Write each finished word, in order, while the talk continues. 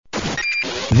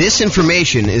This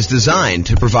information is designed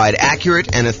to provide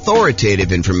accurate and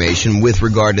authoritative information with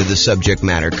regard to the subject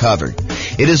matter covered.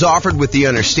 It is offered with the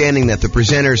understanding that the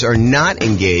presenters are not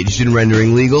engaged in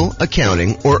rendering legal,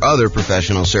 accounting, or other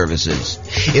professional services.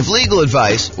 If legal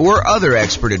advice or other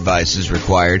expert advice is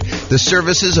required, the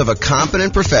services of a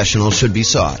competent professional should be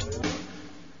sought.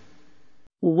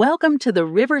 Welcome to the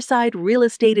Riverside Real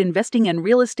Estate Investing and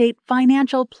Real Estate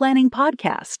Financial Planning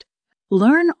Podcast.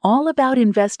 Learn all about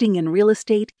investing in real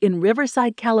estate in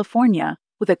Riverside, California,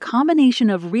 with a combination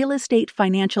of real estate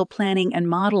financial planning and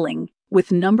modeling with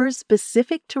numbers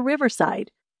specific to Riverside,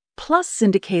 plus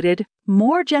syndicated,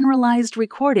 more generalized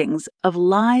recordings of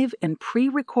live and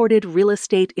pre-recorded real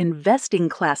estate investing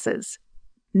classes,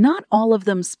 not all of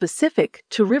them specific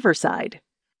to Riverside.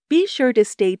 Be sure to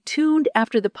stay tuned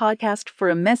after the podcast for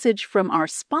a message from our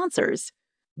sponsors.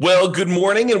 Well, good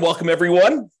morning and welcome,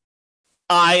 everyone.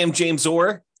 I am James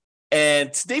Orr,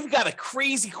 and today we've got a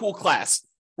crazy cool class.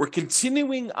 We're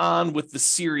continuing on with the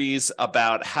series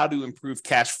about how to improve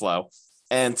cash flow.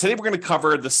 And today we're going to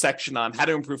cover the section on how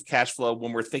to improve cash flow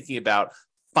when we're thinking about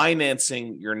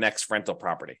financing your next rental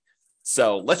property.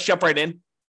 So let's jump right in,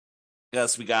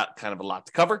 because we got kind of a lot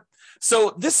to cover.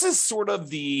 So this is sort of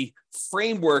the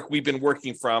framework we've been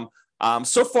working from.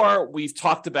 So far, we've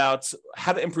talked about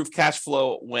how to improve cash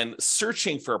flow when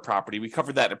searching for a property. We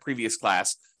covered that in a previous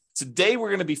class. Today, we're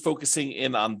going to be focusing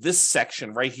in on this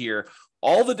section right here,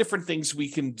 all the different things we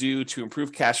can do to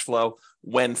improve cash flow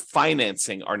when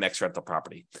financing our next rental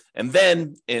property. And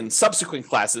then in subsequent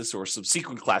classes or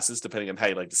subsequent classes, depending on how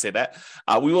you like to say that,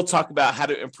 we will talk about how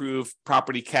to improve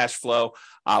property cash flow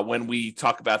when we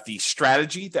talk about the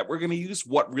strategy that we're going to use,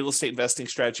 what real estate investing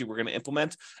strategy we're going to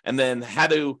implement, and then how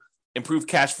to improve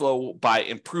cash flow by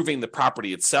improving the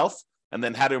property itself, and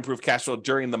then how to improve cash flow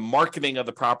during the marketing of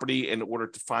the property in order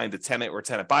to find a tenant or a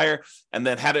tenant buyer, and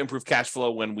then how to improve cash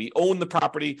flow when we own the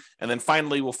property. And then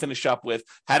finally, we'll finish up with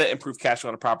how to improve cash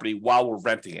flow on a property while we're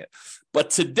renting it. But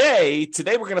today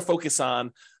we're going to focus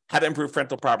on how to improve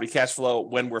rental property cash flow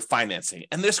when we're financing.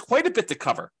 And there's quite a bit to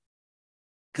cover,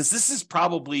 because this is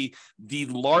probably the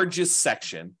largest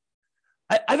section.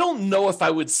 I don't know if I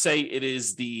would say it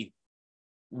is the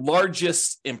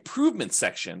largest improvement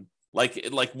section, whether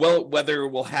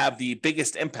it will have the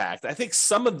biggest impact. I think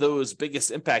some of those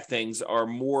biggest impact things are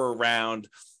more around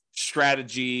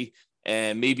strategy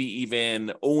and maybe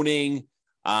even owning.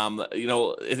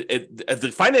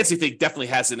 The financing thing definitely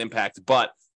has an impact,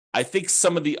 but I think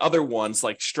some of the other ones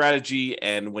like strategy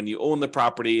and when you own the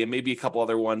property and maybe a couple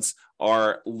other ones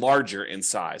are larger in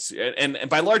size. And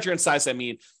by larger in size, I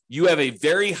mean you have a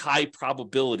very high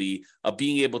probability of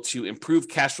being able to improve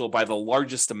cash flow by the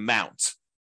largest amount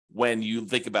when you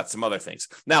think about some other things.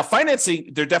 Now,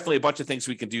 financing, there are definitely a bunch of things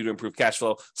we can do to improve cash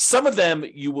flow. Some of them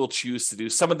you will choose to do.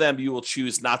 Some of them you will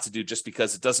choose not to do just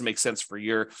because it doesn't make sense for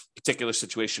your particular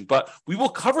situation. But we will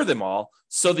cover them all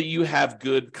so that you have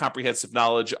good comprehensive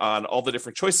knowledge on all the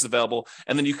different choices available,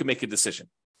 and then you can make a decision.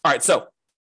 All right, so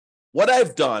what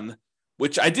I've done,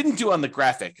 which I didn't do on the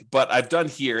graphic, but I've done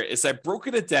here, is I've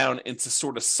broken it down into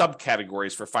sort of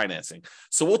subcategories for financing.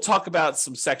 So we'll talk about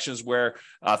some sections where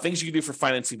things you can do for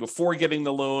financing before getting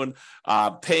the loan,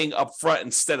 paying upfront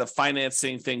instead of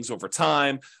financing things over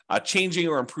time, changing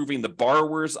or improving the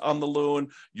borrowers on the loan,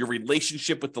 your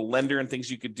relationship with the lender and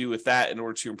things you could do with that in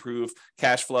order to improve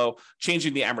cash flow,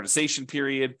 changing the amortization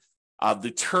period, the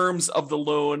terms of the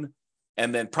loan,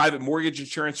 and then private mortgage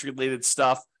insurance related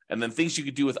stuff. And then things you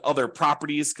could do with other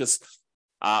properties, because,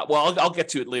 I'll get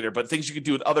to it later, but things you could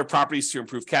do with other properties to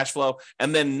improve cash flow.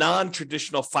 And then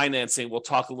non-traditional financing, we'll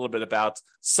talk a little bit about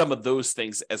some of those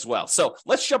things as well. So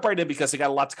let's jump right in, because I got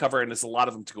a lot to cover and there's a lot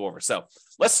of them to go over. So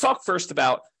let's talk first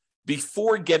about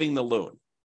before getting the loan.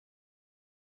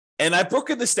 And I've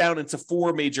broken this down into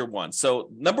four major ones. So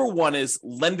number one is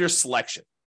lender selection.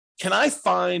 Can I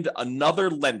find another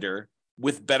lender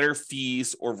with better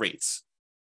fees or rates?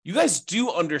 You guys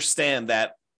do understand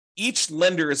that each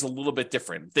lender is a little bit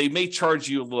different. They may charge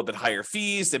you a little bit higher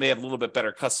fees. They may have a little bit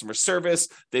better customer service.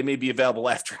 They may be available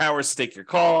after hours to take your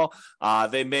call.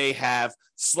 They may have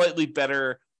slightly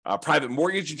better private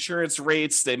mortgage insurance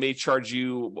rates. They may charge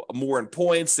you more in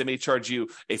points. They may charge you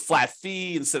a flat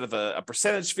fee instead of a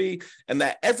percentage fee. And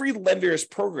that every lender's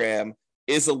program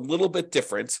is a little bit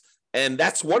different. And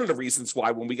that's one of the reasons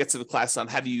why when we get to the class on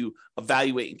how do you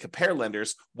evaluate and compare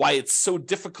lenders, why it's so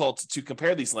difficult to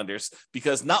compare these lenders,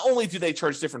 because not only do they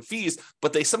charge different fees,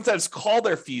 but they sometimes call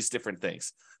their fees different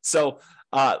things. So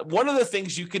one of the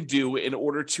things you can do in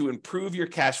order to improve your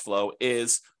cash flow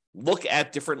is look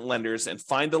at different lenders and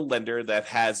find a lender that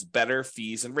has better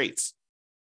fees and rates.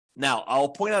 Now, I'll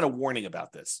point out a warning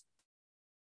about this.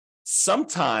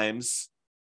 sometimes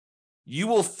you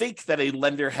will think that a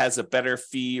lender has a better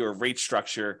fee or rate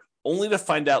structure only to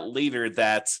find out later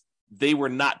that they were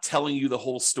not telling you the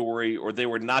whole story, or they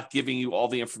were not giving you all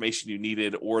the information you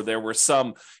needed, or there were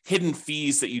some hidden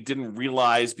fees that you didn't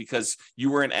realize because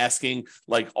you weren't asking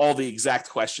like all the exact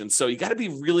questions. So you got to be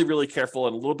really, really careful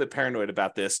and a little bit paranoid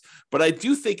about this. But I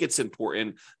do think it's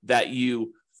important that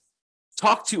you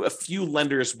talk to a few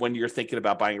lenders when you're thinking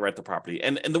about buying a rental property.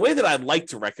 And the way that I'd like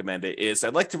to recommend it is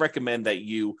I'd like to recommend that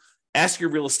you ask your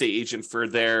real estate agent for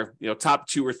their, top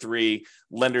 2 or 3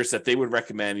 lenders that they would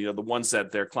recommend, the ones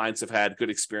that their clients have had good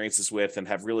experiences with and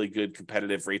have really good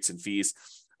competitive rates and fees.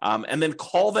 And then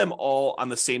call them all on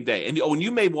the same day. And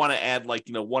you may want to add 1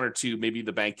 or 2, maybe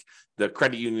the bank, the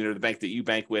credit union or the bank that you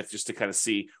bank with, just to kind of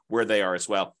see where they are as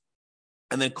well.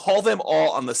 And then call them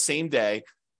all on the same day.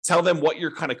 Tell them what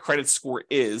your kind of credit score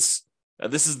is.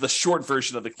 This is the short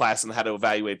version of the class on how to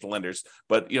evaluate the lenders.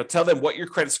 But tell them what your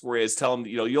credit score is. Tell them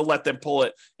you'll let them pull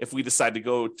it if we decide to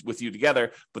go with you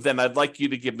together. But then I'd like you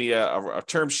to give me a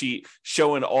term sheet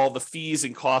showing all the fees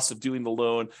and costs of doing the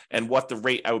loan and what the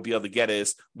rate I would be able to get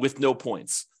is with no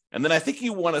points. And then I think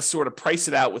you want to sort of price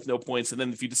it out with no points. And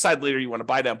then if you decide later you want to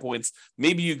buy down points,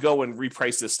 maybe you go and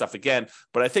reprice this stuff again.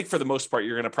 But I think for the most part,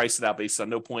 you're going to price it out based on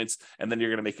no points. And then you're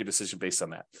going to make your decision based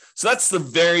on that. So that's the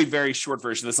very, very short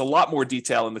version. There's a lot more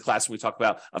detail in the class when we talk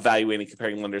about evaluating,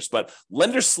 comparing lenders. But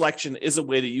lender selection is a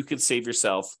way that you can save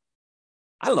yourself,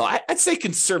 I don't know, I'd say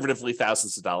conservatively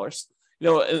thousands of dollars.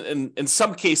 In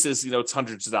some cases, it's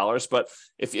hundreds of dollars, but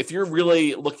if you're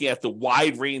really looking at the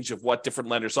wide range of what different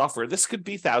lenders offer, this could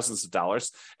be thousands of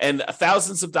dollars, and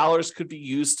thousands of dollars could be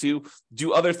used to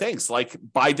do other things like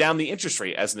buy down the interest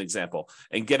rate as an example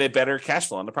and get a better cash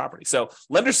flow on the property. So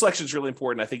lender selection is really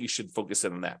important. I think you should focus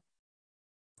in on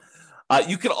that.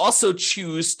 You can also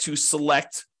choose to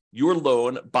select your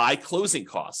loan by closing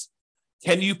costs.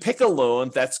 Can you pick a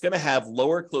loan that's going to have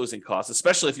lower closing costs,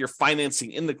 especially if you're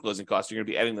financing in the closing costs, you're going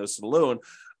to be adding those to the loan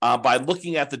by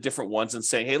looking at the different ones and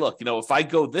saying, hey, look, if I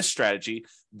go this strategy,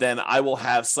 then I will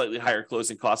have slightly higher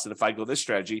closing costs than if I go this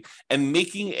strategy, and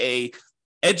making a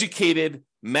educated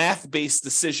math-based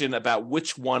decision about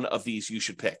which one of these you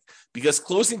should pick, because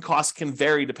closing costs can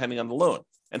vary depending on the loan.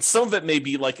 And some of it may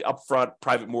be like upfront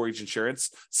private mortgage insurance.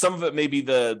 Some of it may be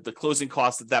the closing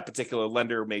costs that particular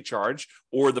lender may charge,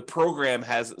 or the program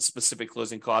has specific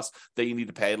closing costs that you need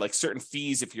to pay, like certain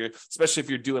fees, especially if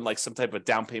you're doing like some type of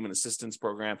down payment assistance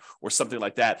program or something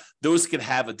like that. Those can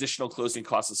have additional closing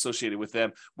costs associated with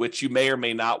them, which you may or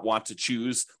may not want to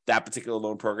choose that particular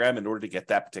loan program in order to get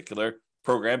that particular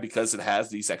program because it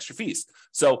has these extra fees.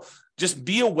 So just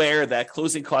be aware that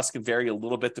closing costs can vary a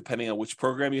little bit depending on which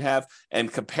program you have,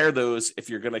 and compare those if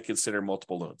you're going to consider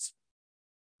multiple loans.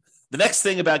 The next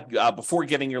thing about before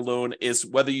getting your loan is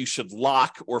whether you should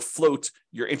lock or float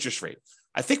your interest rate.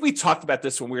 I think we talked about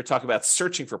this when we were talking about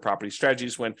searching for property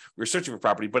strategies when we were searching for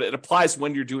property, but it applies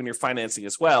when you're doing your financing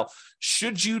as well.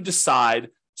 Should you decide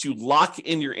to lock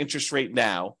in your interest rate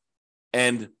now,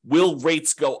 and will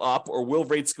rates go up or will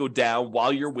rates go down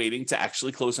while you're waiting to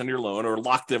actually close on your loan, or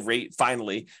lock the rate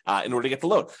finally in order to get the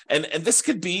loan? And this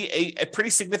could be a pretty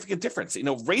significant difference.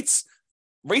 Rates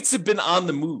have been on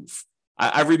the move.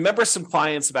 I remember some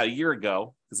clients about a year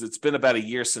ago, because it's been about a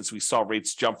year since we saw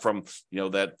rates jump from,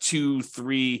 that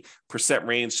 2-3%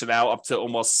 range to now up to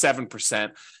almost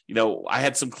 7%. I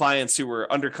had some clients who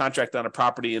were under contract on a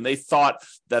property, and they thought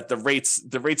that the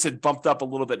rates had bumped up a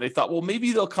little bit. And they thought, well,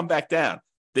 maybe they'll come back down.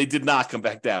 They did not come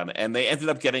back down. And they ended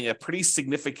up getting a pretty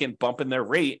significant bump in their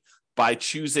rate by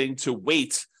choosing to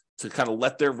wait to kind of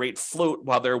let their rate float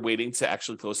while they're waiting to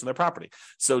actually close on their property.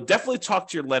 So definitely talk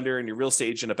to your lender and your real estate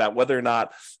agent about whether or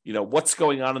not, what's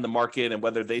going on in the market and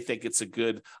whether they think it's a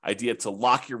good idea to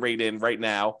lock your rate in right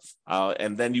now.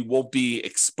 And then you won't be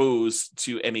exposed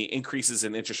to any increases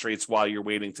in interest rates while you're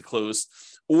waiting to close,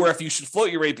 or if you should float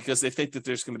your rate because they think that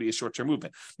there's going to be a short-term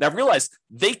movement. Now realize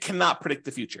they cannot predict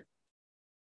the future.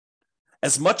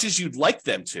 As much as you'd like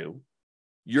them to,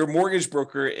 your mortgage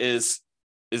broker is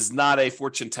not a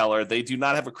fortune teller. They do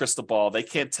not have a crystal ball. They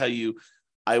can't tell you,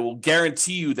 I will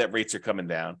guarantee you that rates are coming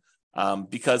down,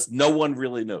 because no one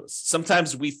really knows.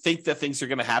 Sometimes we think that things are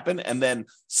going to happen, and then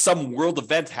some world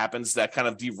event happens that kind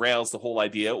of derails the whole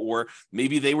idea, or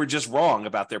maybe they were just wrong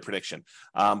about their prediction.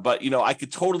 But I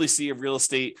could totally see a real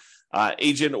estate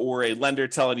agent or a lender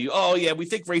telling you, oh yeah, we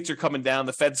think rates are coming down.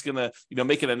 The Fed's going to,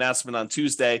 make an announcement on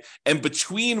Tuesday. And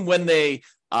between when they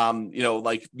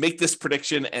like make this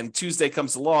prediction, and Tuesday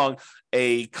comes along,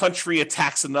 a country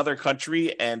attacks another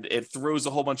country and it throws a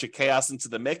whole bunch of chaos into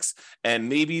the mix, and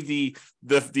maybe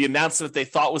the announcement they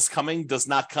thought was coming does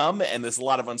not come, and there's a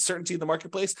lot of uncertainty in the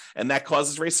marketplace, and that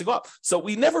causes rates to go up. So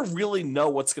we never really know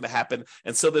what's going to happen,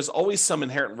 and so there's always some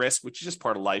inherent risk, which is just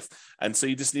part of life, and so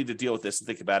you just need to deal with this and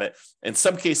think about it. In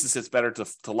some cases it's better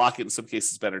to lock it, in some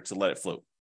cases it's better to let it float.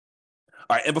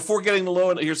 All right, and before getting the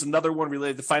loan, here's another one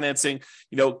related to financing.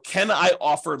 Can I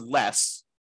offer less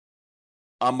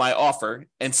on my offer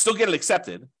and still get it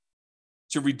accepted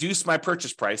to reduce my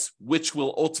purchase price, which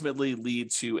will ultimately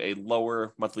lead to a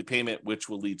lower monthly payment, which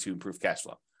will lead to improved cash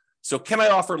flow? So can I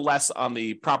offer less on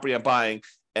the property I'm buying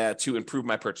to improve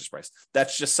my purchase price?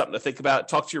 That's just something to think about.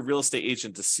 Talk to your real estate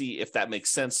agent to see if that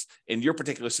makes sense in your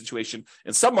particular situation.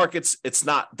 In some markets,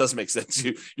 doesn't make sense.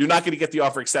 You're not going to get the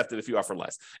offer accepted if you offer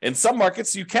less. In some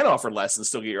markets, you can offer less and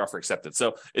still get your offer accepted.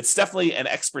 So it's definitely an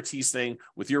expertise thing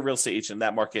with your real estate agent in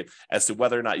that market as to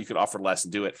whether or not you could offer less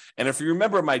and do it. And if you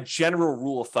remember my general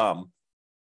rule of thumb,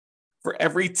 for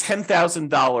every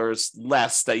 $10,000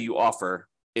 less that you offer,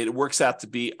 it works out to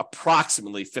be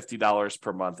approximately $50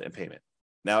 per month in payment.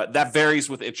 Now, that varies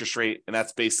with interest rate, and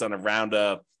that's based on around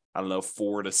 4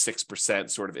 to 6%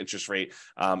 sort of interest rate.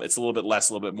 It's a little bit less,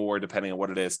 a little bit more, depending on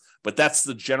what it is. But that's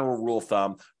the general rule of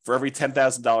thumb. For every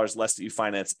 $10,000 less that you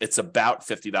finance, it's about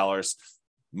 $50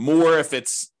 more if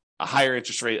it's a higher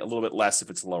interest rate, a little bit less if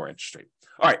it's a lower interest rate.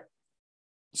 All right.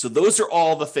 So those are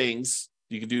all the things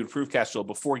you can do to improve cash flow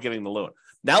before getting the loan.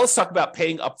 Now let's talk about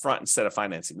paying upfront instead of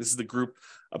financing. This is the group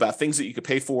about things that you could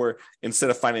pay for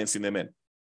instead of financing them in.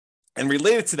 And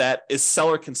related to that is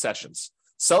seller concessions.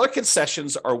 Seller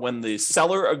concessions are when the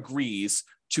seller agrees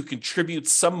to contribute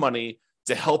some money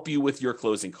to help you with your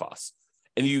closing costs.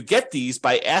 And you get these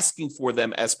by asking for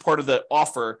them as part of the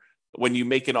offer when you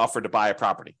make an offer to buy a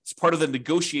property. It's part of the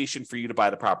negotiation for you to buy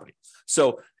the property.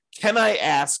 So can I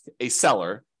ask a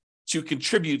seller to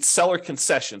contribute seller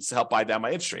concessions to help buy down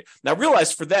my interest rate? Now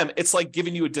realize for them, it's like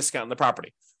giving you a discount on the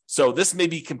property. So this may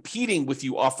be competing with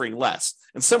you offering less.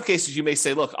 In some cases, you may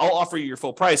say, look, I'll offer you your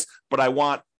full price, but I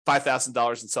want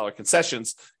 $5,000 in seller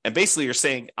concessions. And basically you're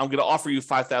saying, I'm going to offer you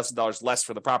 $5,000 less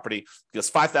for the property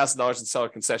because $5,000 in seller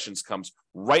concessions comes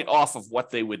right off of what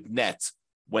they would net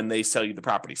when they sell you the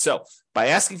property. So by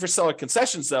asking for seller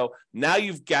concessions, though, now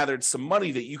you've gathered some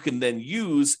money that you can then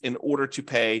use in order to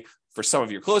pay for some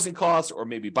of your closing costs, or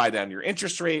maybe buy down your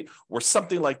interest rate or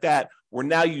something like that, where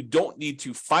now you don't need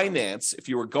to finance if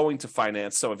you were going to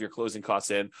finance some of your closing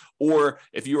costs in, or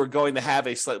if you were going to have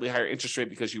a slightly higher interest rate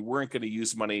because you weren't going to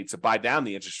use money to buy down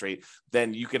the interest rate,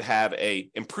 then you could have a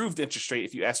improved interest rate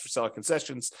if you ask for seller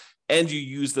concessions and you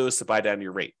use those to buy down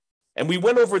your rate. And we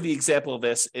went over the example of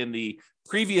this in the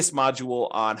previous module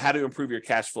on how to improve your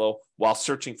cash flow while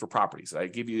searching for properties. I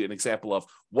give you an example of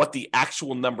what the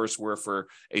actual numbers were for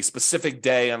a specific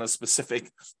day on a specific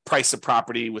price of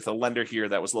property with a lender here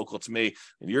that was local to me.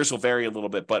 And yours will vary a little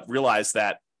bit, but realize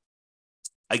that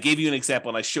I gave you an example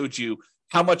and I showed you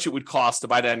how much it would cost to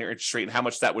buy down your interest rate and how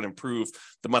much that would improve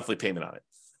the monthly payment on it.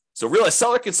 So realize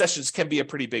seller concessions can be a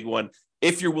pretty big one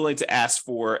if you're willing to ask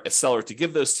for a seller to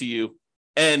give those to you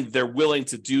and they're willing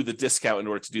to do the discount in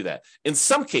order to do that. In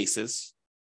some cases,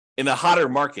 in a hotter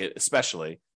market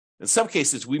especially, in some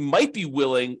cases, we might be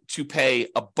willing to pay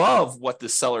above what the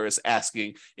seller is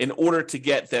asking in order to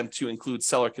get them to include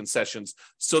seller concessions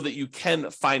so that you can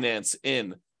finance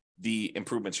in the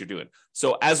improvements you're doing.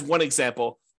 So as one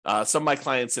example, some of my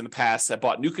clients in the past have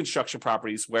bought new construction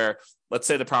properties where, let's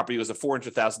say the property was a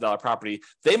 $400,000 property.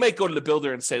 They might go to the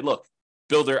builder and say, look,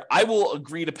 builder, I will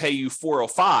agree to pay you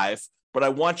 $405,000, but I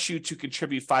want you to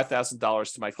contribute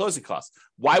 $5,000 to my closing costs.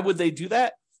 Why would they do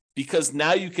that? Because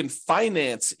now you can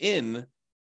finance in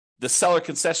the seller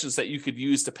concessions that you could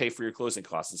use to pay for your closing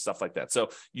costs and stuff like that. So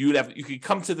you could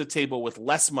come to the table with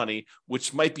less money,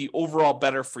 which might be overall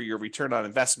better for your return on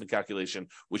investment calculation,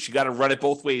 which you got to run it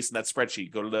both ways in that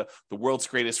spreadsheet. Go to the world's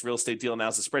greatest real estate deal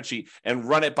analysis spreadsheet and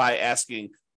run it by asking,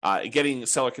 getting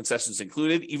seller concessions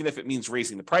included, even if it means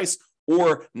raising the price,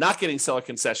 or not getting seller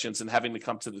concessions and having to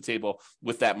come to the table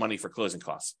with that money for closing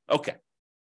costs. Okay.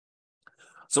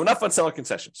 So enough on seller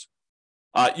concessions.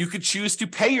 You could choose to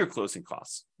pay your closing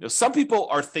costs. Now, some people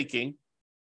are thinking,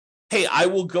 hey, I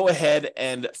will go ahead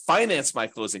and finance my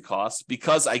closing costs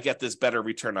because I get this better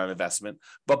return on investment.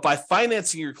 But by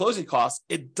financing your closing costs,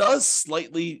 it does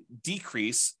slightly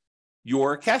decrease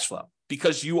your cash flow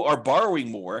because you are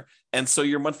borrowing more. And so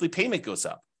your monthly payment goes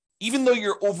up. Even though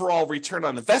your overall return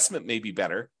on investment may be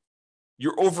better,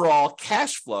 your overall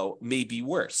cash flow may be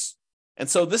worse. And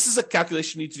so this is a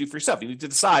calculation you need to do for yourself. You need to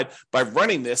decide by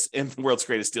running this in the world's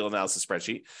greatest deal analysis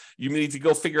spreadsheet. You need to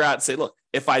go figure out and say, look,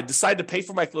 if I decide to pay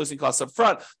for my closing costs up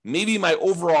front, maybe my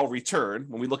overall return,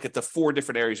 when we look at the 4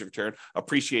 different areas of return,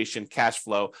 appreciation, cash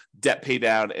flow, debt pay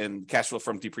down, and cash flow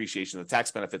from depreciation, the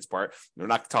tax benefits part. We're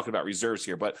not talking about reserves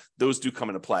here, but those do come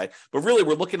into play. But really,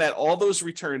 we're looking at all those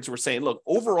returns. We're saying, look,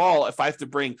 overall, if I have to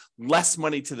bring less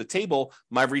money to the table,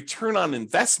 my return on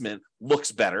investment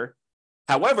looks better.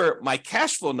 However, my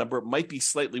cash flow number might be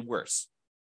slightly worse.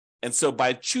 And so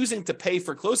by choosing to pay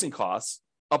for closing costs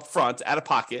up front, out of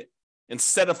pocket,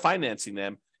 instead of financing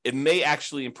them, it may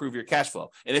actually improve your cash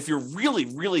flow. And if you're really,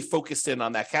 really focused in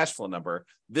on that cash flow number,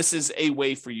 this is a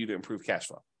way for you to improve cash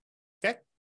flow. Okay?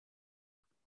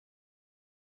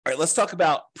 All right, let's talk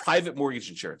about private mortgage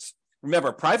insurance.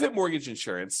 Remember, private mortgage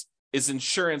insurance is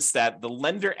insurance that the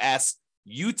lender asks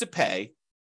you to pay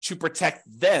to protect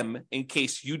them in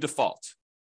case you default.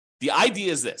 The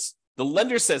idea is this. The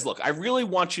lender says, look, I really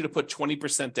want you to put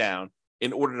 20% down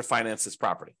in order to finance this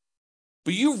property.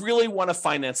 But you really want to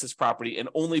finance this property and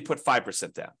only put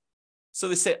 5% down. So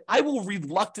they say, I will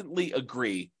reluctantly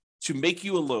agree to make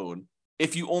you a loan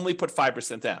if you only put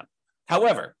 5% down.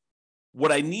 However,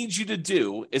 what I need you to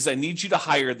do is I need you to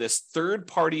hire this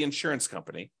third-party insurance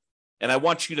company, and I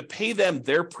want you to pay them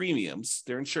their premiums,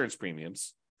 their insurance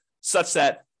premiums, such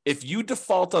that if you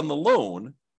default on the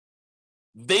loan,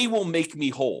 they will make me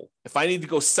whole. If I need to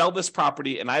go sell this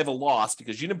property and I have a loss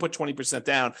because you didn't put 20%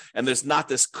 down and there's not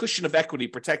this cushion of equity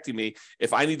protecting me,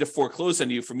 if I need to foreclose on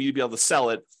you for me to be able to sell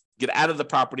it, get out of the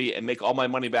property and make all my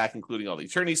money back, including all the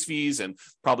attorney's fees and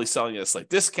probably selling at a slight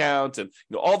discount and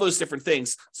all those different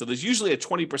things. So there's usually a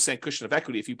 20% cushion of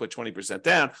equity if you put 20%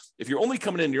 down. If you're only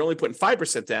coming in, you're only putting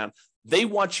 5% down, they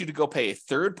want you to go pay a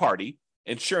third-party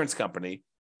insurance company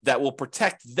that will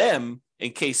protect them in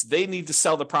case they need to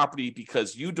sell the property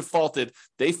because you defaulted,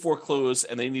 they foreclose,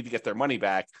 and they need to get their money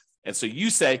back. And so you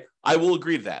say, I will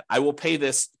agree to that. I will pay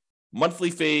this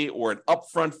monthly fee or an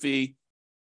upfront fee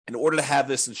in order to have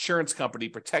this insurance company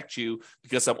protect you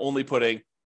because I'm only putting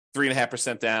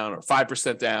 3.5% down or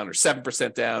 5% down or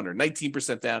 7% down or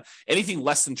 19% down. Anything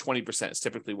less than 20% is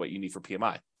typically what you need for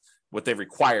PMI, what they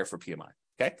require for PMI.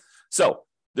 Okay. So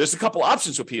there's a couple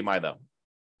options with PMI though.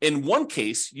 In one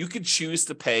case, you could choose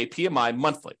to pay PMI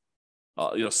monthly.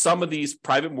 Some of these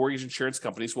private mortgage insurance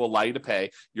companies will allow you to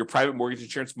pay your private mortgage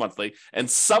insurance monthly, and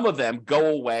some of them go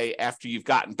away after you've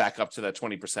gotten back up to that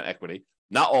 20% equity.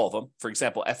 Not all of them. For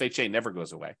example, FHA never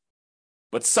goes away.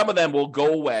 But some of them will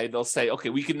go away. They'll say, okay,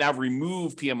 we can now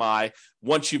remove PMI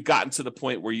once you've gotten to the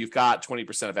point where you've got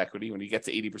 20% of equity, when you get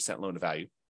to 80% loan to value.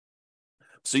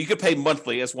 So you could pay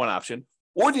monthly as one option.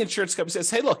 Or the insurance company says,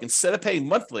 hey, look, instead of paying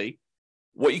monthly,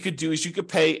 what you could do is you could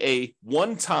pay a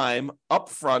one-time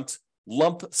upfront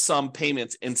lump sum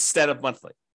payment instead of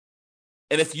monthly.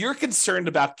 And if you're concerned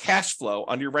about cash flow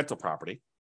on your rental property,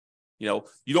 you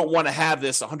don't want to have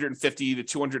this $150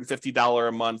 to $250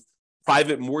 a month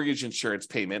private mortgage insurance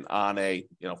payment on a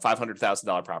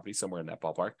 $500,000 property, somewhere in that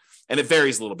ballpark. And it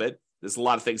varies a little bit. There's a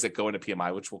lot of things that go into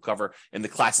PMI, which we'll cover in the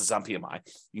classes on PMI.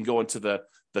 You can go into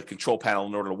the control panel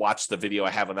in order to watch the video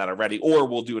I have on that already, or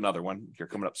we'll do another one here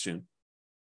coming up soon.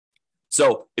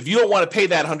 So if you don't want to pay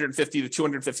that $150 to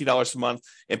 $250 a month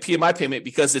in PMI payment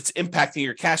because it's impacting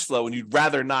your cash flow and you'd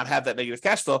rather not have that negative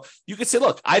cash flow, you could say,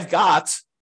 look, I've got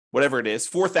whatever it is,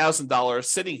 $4,000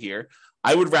 sitting here.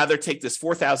 I would rather take this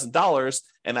 $4,000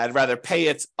 and I'd rather pay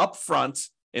it upfront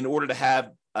in order to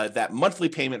have that monthly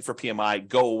payment for PMI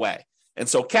go away. And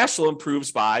so cash flow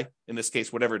improves by, in this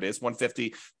case, whatever it is,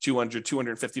 $150, $200,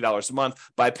 $250 a month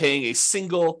by paying a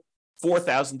single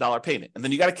 $4,000 payment. And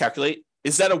then you got to calculate,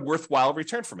 is that a worthwhile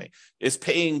return for me? Is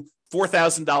paying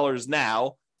 $4,000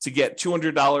 now to get $200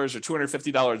 or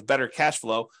 $250 better cash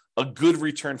flow a good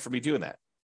return for me doing that?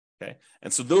 Okay.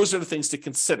 And so those are the things to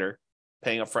consider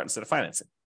paying upfront instead of financing.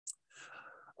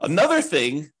 Another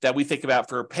thing that we think about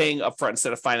for paying upfront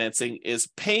instead of financing is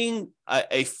paying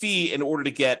a fee in order to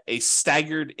get a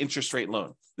staggered interest rate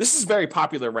loan. This is very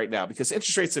popular right now because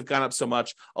interest rates have gone up so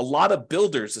much. A lot of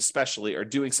builders especially are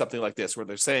doing something like this where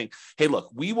they're saying, hey,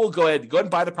 look, we will go ahead and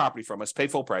buy the property from us, pay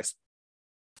full price,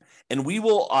 and we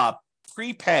will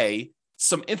prepay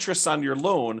some interest on your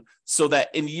loan so that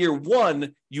in year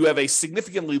one, you have a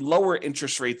significantly lower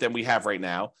interest rate than we have right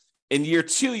now. In year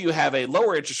two, you have a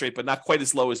lower interest rate, but not quite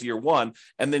as low as year one.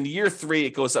 And then year three,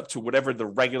 it goes up to whatever the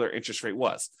regular interest rate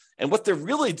was. And what they're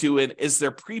really doing is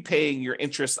they're prepaying your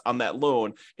interest on that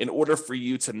loan in order for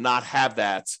you to not have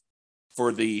that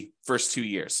for the first 2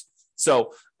 years.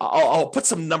 So I'll put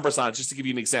some numbers on it just to give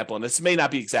you an example. And this may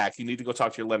not be exact. You need to go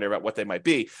talk to your lender about what they might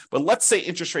be. But let's say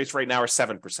interest rates right now are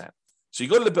 7%. So you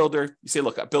go to the builder, you say,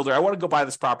 look, builder, I want to go buy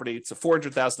this property. It's a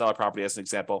 $400,000 property as an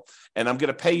example, and I'm going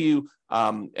to pay you,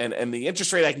 and the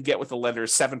interest rate I can get with the lender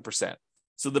is 7%.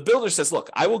 So the builder says, look,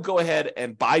 I will go ahead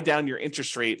and buy down your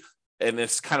interest rate, and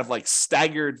it's kind of like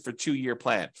staggered for 2-year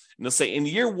plan. And they'll say in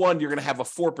year 1, you're going to have a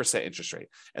 4% interest rate,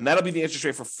 and that'll be the interest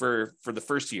rate for the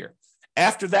first year.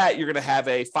 After that, you're going to have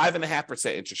a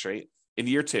 5.5% interest rate in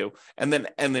year 2. And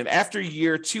then after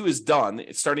year 2 is done,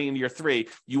 starting in year 3,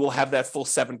 you will have that full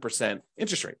 7%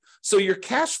 interest rate. So your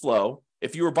cash flow,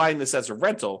 if you were buying this as a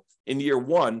rental in year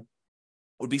 1,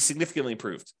 would be significantly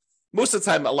improved. Most of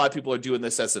the time, a lot of people are doing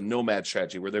this as a nomad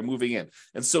strategy where they're moving in.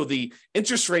 And so the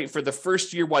interest rate for the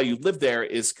first year while you live there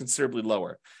is considerably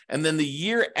lower. And then the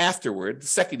year afterward, the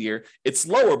second year, it's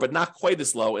lower, but not quite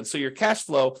as low. And so your cash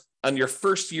flow on your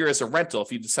first year as a rental,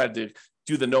 if you decide to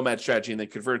do the nomad strategy and then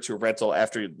convert it to a rental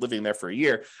after living there for a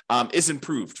year, is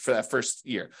improved for that first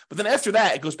year. But then after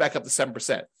that, it goes back up to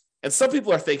 7%. And some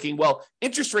people are thinking, well,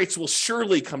 interest rates will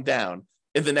surely come down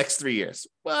in the next 3 years.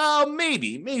 Well,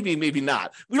 maybe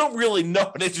not. We don't really know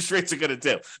what interest rates are going to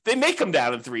do. They may come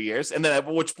down in 3 years, and then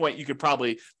at which point you could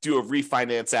probably do a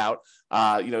refinance out,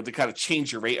 to kind of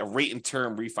change your rate, a rate and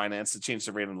term refinance to change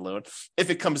the rate on the loan,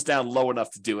 if it comes down low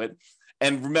enough to do it.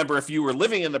 And remember, if you were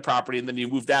living in the property and then you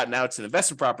moved out, now it's an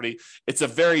investment property, it's a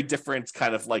very different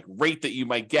kind of like rate that you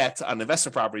might get on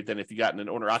investment property than if you got in an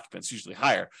owner occupant. It's usually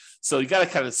higher. So you got to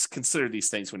kind of consider these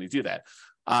things when you do that.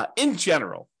 In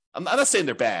general, I'm not saying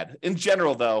they're bad. In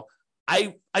general, though,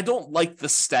 I don't like the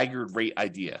staggered rate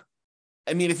idea.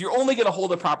 I mean, if you're only going to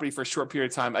hold a property for a short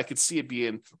period of time, I could see it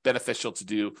being beneficial to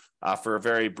do for a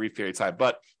very brief period of time.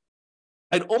 But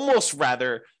I'd almost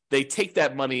rather they take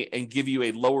that money and give you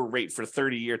a lower rate for a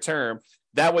 30-year term.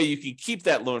 That way you can keep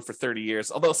that loan for 30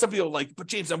 years. Although some people are like, but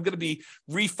James, I'm going to be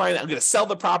refinance. I'm going to sell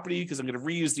the property because I'm going to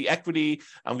reuse the equity.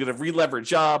 I'm going to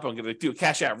re-leverage up. I'm going to do a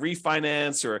cash out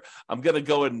refinance, or I'm going to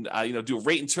go and do a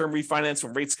rate and term refinance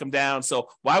when rates come down. So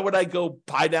why would I go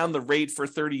buy down the rate for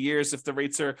 30 years if the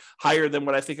rates are higher than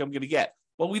what I think I'm going to get?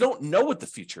 Well, we don't know what the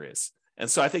future is. And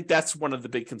so I think that's one of the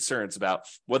big concerns about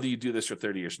whether you do this for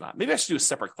 30 years or not. Maybe I should do a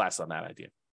separate class on that idea.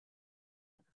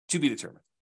 To be determined.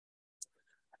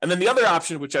 And then the other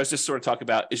option, which I was just sort of talking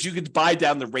about, is you could buy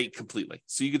down the rate completely.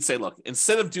 So you could say, look,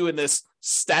 instead of doing this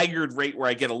staggered rate where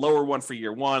I get a lower one for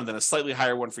year 1, then a slightly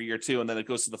higher one for year 2, and then it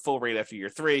goes to the full rate after year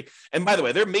 3. And by the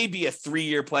way, there may be a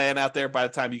 3-year plan out there by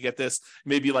the time you get this.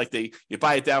 Maybe like you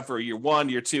buy it down for year 1,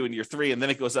 year 2, and year 3, and then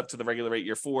it goes up to the regular rate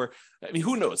year 4. I mean,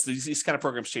 who knows? These kind of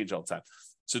programs change all the time.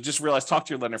 So just realize, talk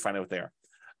to your lender, find out what they are.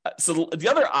 So the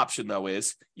other option, though,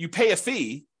 is you pay a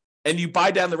fee and you buy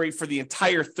down the rate for the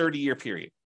entire 30-year period.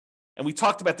 And we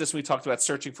talked about this when we talked about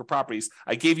searching for properties.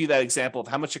 I gave you that example of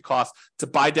how much it costs to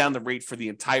buy down the rate for the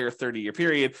entire 30-year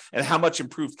period and how much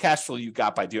improved cash flow you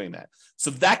got by doing that. So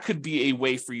that could be a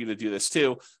way for you to do this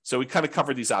too. So we kind of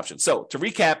covered these options. So to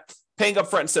recap, paying up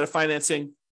front instead of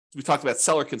financing. We talked about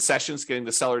seller concessions, getting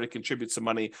the seller to contribute some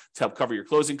money to help cover your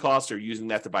closing costs or using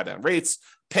that to buy down rates.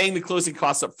 Paying the closing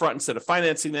costs up front instead of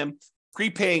financing them.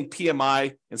 Prepaying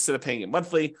PMI instead of paying it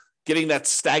monthly. Getting that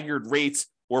staggered rate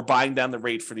or buying down the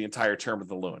rate for the entire term of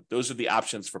the loan. Those are the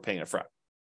options for paying up front.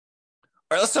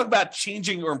 All right, let's talk about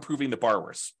changing or improving the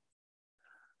borrowers.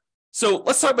 So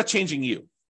let's talk about changing you.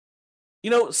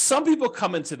 Some people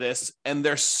come into this and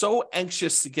they're so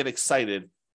anxious to get excited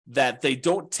that they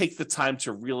don't take the time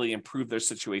to really improve their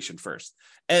situation first.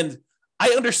 And I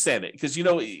understand it because,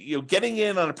 getting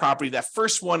in on a property, that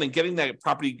first one, and getting that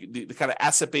property, the kind of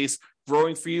asset base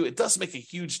growing for you, it does make a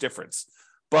huge difference.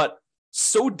 But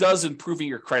so does improving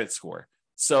your credit score.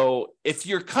 So if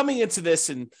you're coming into this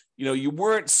and, you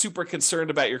weren't super concerned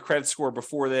about your credit score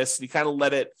before this, and you kind of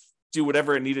let it do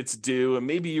whatever it needed to do, and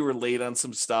maybe you were late on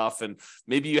some stuff, and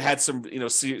maybe you had some,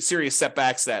 serious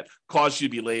setbacks that caused you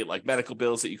to be late, like medical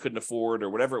bills that you couldn't afford or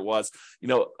whatever it was,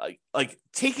 like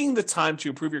taking the time to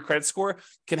improve your credit score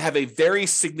can have a very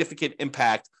significant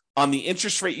impact on the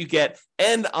interest rate you get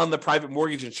and on the private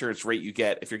mortgage insurance rate you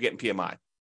get if you're getting PMI.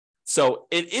 So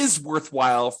it is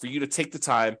worthwhile for you to take the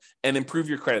time and improve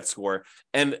your credit score.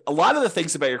 And a lot of the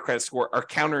things about your credit score are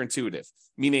counterintuitive,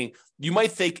 meaning you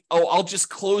might think, oh, I'll just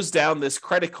close down this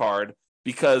credit card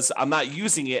because I'm not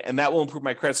using it and that will improve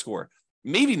my credit score.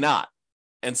 Maybe not.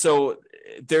 And so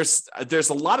there's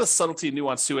a lot of subtlety and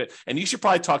nuance to it. And you should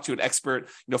probably talk to an expert,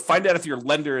 find out if your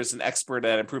lender is an expert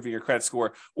at improving your credit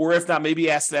score, or if not, maybe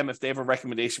ask them if they have a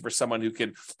recommendation for someone who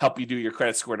can help you do your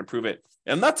credit score and improve it.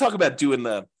 And I'm not talking about doing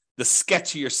the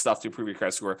sketchier stuff to improve your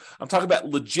credit score. I'm talking about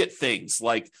legit things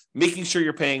like making sure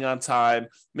you're paying on time,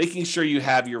 making sure you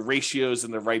have your ratios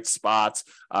in the right spots,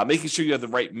 making sure you have the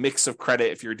right mix of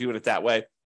credit if you're doing it that way.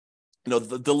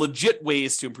 the legit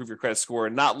ways to improve your credit score,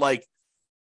 and not like,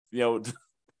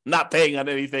 not paying on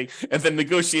anything and then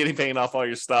negotiating paying off all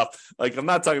your stuff. Like, I'm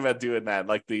not talking about doing that,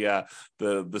 like the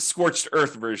scorched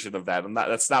earth version of that.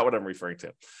 That's not what I'm referring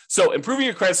to. So improving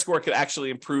your credit score could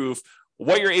actually improve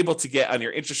what you're able to get on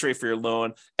your interest rate for your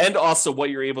loan, and also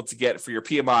what you're able to get for your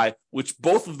PMI, which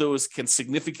both of those can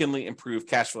significantly improve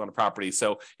cash flow on a property.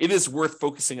 So it is worth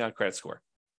focusing on credit score.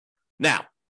 Now,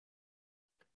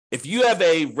 if you have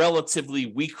a relatively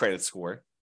weak credit score,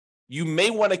 you may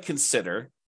want to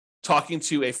consider talking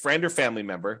to a friend or family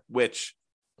member, which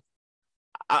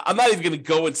I'm not even going to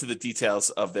go into the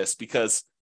details of this, because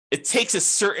it takes a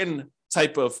certain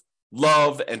type of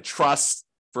love and trust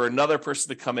for another person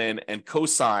to come in and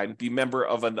co-sign, be member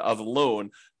of a loan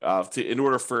in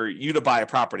order for you to buy a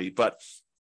property. But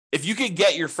if you can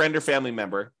get your friend or family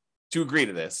member to agree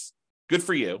to this, good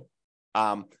for you.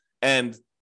 And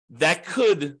that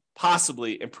could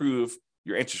possibly improve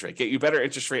your interest rate, get you better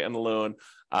interest rate on the loan.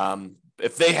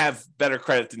 If they have better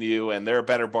credit than you and they're a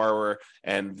better borrower,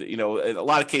 and in a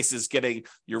lot of cases, getting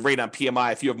your rate on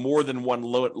PMI, if you have more than one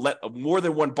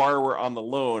borrower on the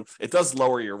loan, it does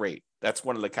lower your rate. That's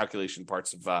one of the calculation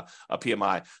parts of a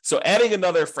PMI. So adding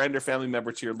another friend or family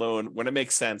member to your loan when it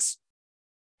makes sense,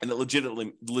 and it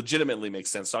legitimately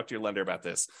makes sense, talk to your lender about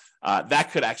this.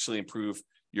 That could actually improve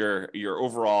your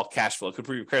overall cash flow. It could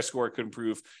improve your credit score. It could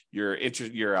improve your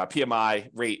PMI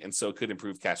rate, and so it could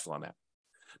improve cash flow on that.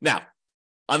 Now,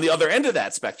 on the other end of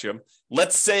that spectrum,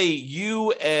 let's say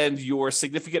you and your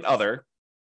significant other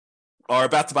are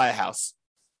about to buy a house,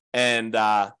 and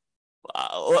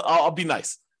I'll be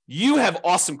nice. You have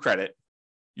awesome credit.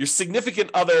 Your significant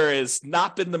other has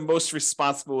not been the most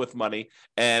responsible with money,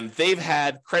 and they've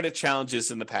had credit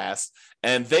challenges in the past,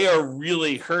 and they are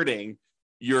really hurting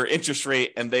your interest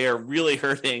rate, and they are really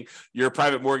hurting your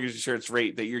private mortgage insurance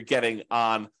rate that you're getting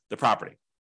on the property.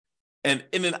 And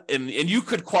you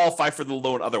could qualify for the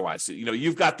loan otherwise.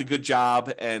 You've got the good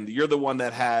job, and you're the one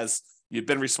you've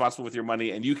been responsible with your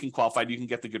money, and you can qualify, you can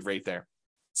get the good rate there.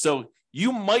 So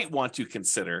you might want to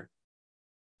consider,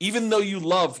 even though you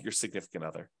love your significant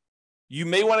other, you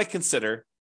may want to consider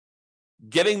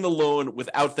getting the loan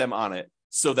without them on it,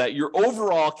 so that your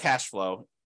overall cash flow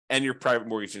and your private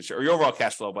mortgage insurance, or your overall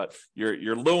cash flow, but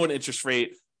your loan interest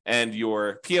rate and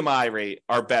your PMI rate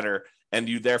are better, and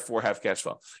you therefore have cash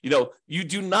flow. You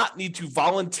do not need to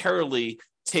voluntarily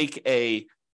take a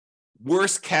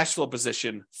worse cash flow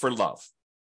position for love.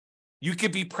 You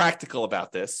could be practical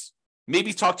about this.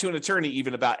 Maybe talk to an attorney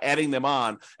even about adding them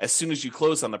on as soon as you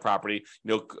close on the property,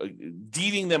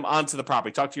 deeding them onto the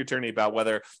property. Talk to your attorney about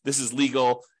whether this is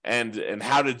legal and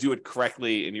how to do it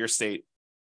correctly in your state.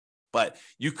 But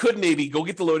you could maybe go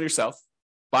get the loan yourself,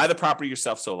 buy the property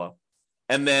yourself solo,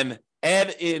 and then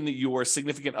add in your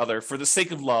significant other for the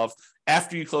sake of love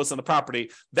after you close on the property.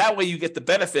 That way you get the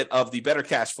benefit of the better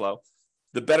cash flow,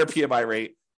 the better PMI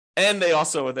rate, and they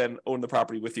also then own the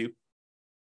property with you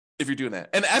if you're doing that.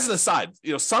 And as an aside,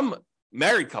 some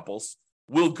married couples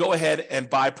will go ahead and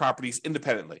buy properties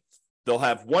independently. They'll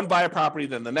have one buy a property,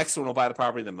 then the next one will buy the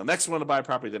property, then the next one will buy a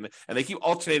property, and they keep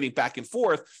alternating back and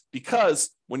forth,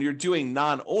 because when you're doing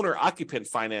non-owner occupant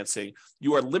financing,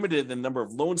 you are limited in the number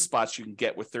of loan spots you can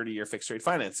get with 30-year fixed rate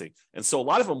financing. And so a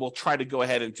lot of them will try to go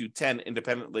ahead and do 10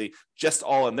 independently, just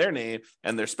all in their name,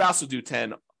 and their spouse will do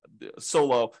 10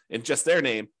 solo in just their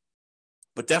name.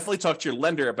 But definitely talk to your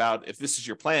lender about if this is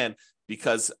your plan,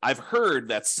 because I've heard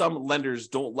that some lenders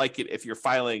don't like it if you're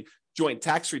filing joint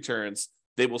tax returns.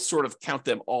 They will sort of count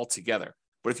them all together.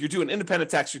 But if you're doing independent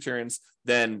tax returns,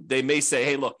 then they may say,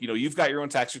 hey, look, you've got your own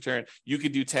tax return. You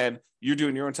could do 10. You're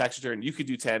doing your own tax return. You could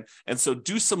do 10. And so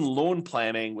do some loan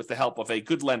planning with the help of a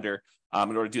good lender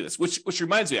in order to do this, which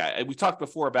reminds me, we talked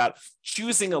before about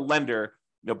choosing a lender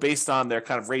based on their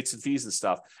kind of rates and fees and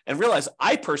stuff, and realize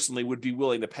I personally would be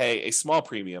willing to pay a small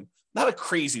premium, not a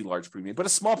crazy large premium, but a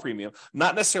small premium,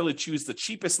 not necessarily choose the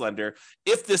cheapest lender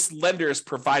if this lender is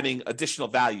providing additional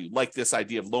value, like this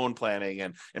idea of loan planning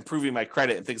and improving my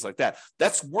credit and things like that.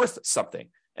 That's worth something.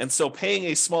 And so paying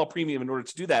a small premium in order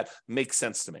to do that makes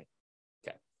sense to me.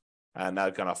 Okay. Now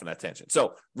I've gone off on that tangent.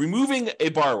 So removing a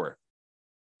borrower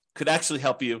could actually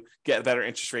help you get a better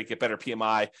interest rate, get better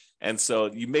PMI. And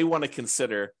so you may want to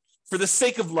consider, for the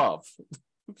sake of love,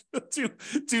 for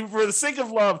the sake of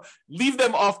love, leave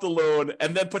them off the loan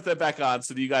and then put them back on,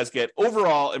 so that you guys get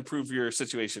overall improve your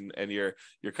situation and your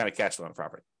kind of cash flow on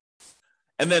property.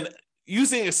 And then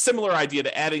using a similar idea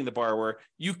to adding the borrower,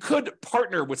 you could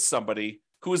partner with somebody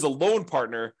who is a loan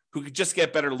partner who could just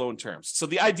get better loan terms. So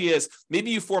the idea is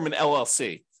maybe you form an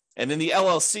LLC, And in the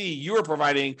LLC, you are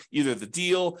providing either the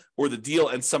deal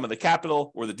and some of the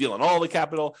capital or the deal and all the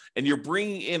capital. And you're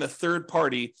bringing in a third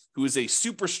party who is a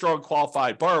super strong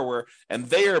qualified borrower. And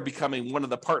they are becoming one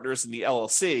of the partners in the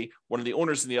LLC, one of the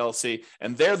owners in the LLC.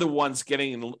 And they're the ones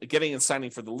getting and signing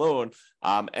for the loan.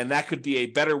 And that could be a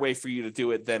better way for you to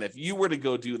do it than if you were to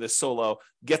go do this solo,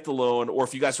 get the loan, or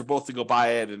if you guys were both to go buy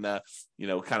it and,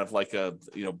 kind of like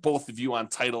both of you on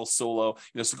title solo,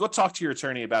 so go talk to your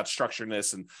attorney about structuring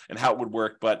this and how it would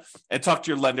work, and talk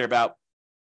to your lender about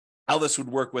how this would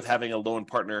work with having a loan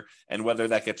partner and whether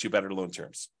that gets you better loan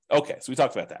terms. Okay, so we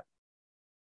talked about that.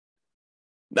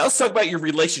 Now let's talk about your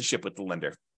relationship with the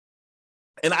lender.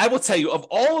 And I will tell you, of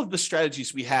all of the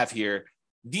strategies we have here,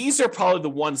 these are probably the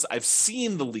ones I've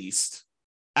seen the least,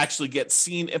 actually get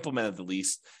seen implemented the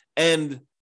least, and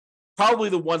probably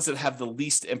the ones that have the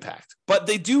least impact. But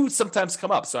they do sometimes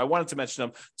come up, so I wanted to mention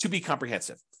them to be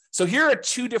comprehensive. So here are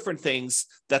two different things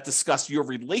that discuss your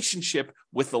relationship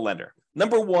with the lender.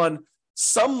 Number one,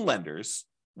 some lenders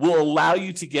will allow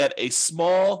you to get a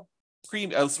small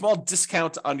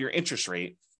discount on your interest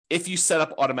rate if you set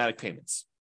up automatic payments.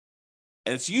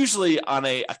 And it's usually on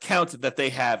an account that they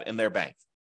have in their bank.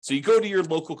 So you go to your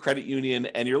local credit union,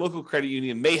 and your local credit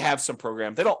union may have some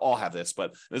program. They don't all have this,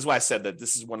 but this is why I said that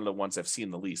this is one of the ones I've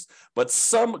seen the least. But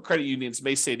some credit unions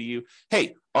may say to you,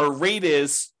 hey, our rate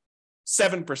is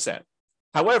 7%.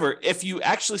 However, if you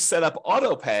actually set up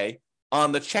auto pay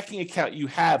on the checking account you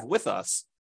have with us,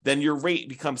 then your rate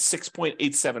becomes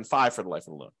 6.875 for the life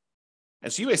of the loan.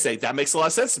 And so you may say, that makes a lot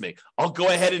of sense to me. I'll go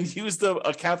ahead and use the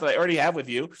account that I already have with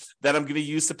you that I'm going to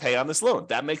use to pay on this loan.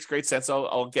 That makes great sense.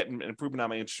 I'll get an improvement on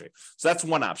my interest rate. So that's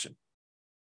one option.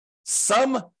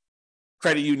 Some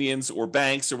credit unions or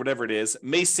banks or whatever it is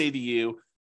may say to you,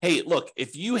 hey, look,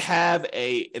 if you have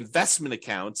a investment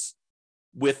account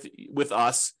with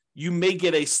us, you may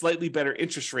get a slightly better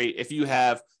interest rate if you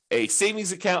have a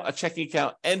savings account, a checking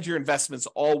account, and your investments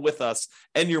all with us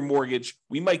and your mortgage.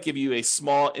 We might give you a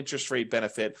small interest rate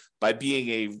benefit by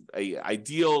being a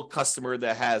ideal customer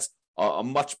that has a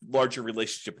much larger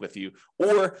relationship with you.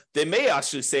 Or they may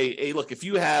actually say, hey, look, if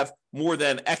you have more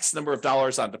than X number of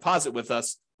dollars on deposit with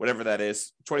us, whatever that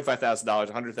is,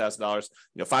 $25,000, $100,000,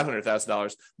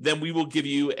 $500,000, then we will give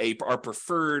you our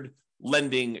preferred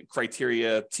lending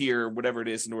criteria, tier, whatever it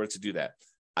is, in order to do that.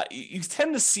 You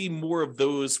tend to see more of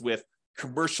those with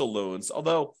commercial loans,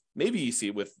 although maybe you see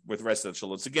it with residential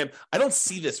loans. Again, I don't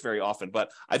see this very often, but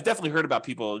I've definitely heard about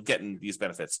people getting these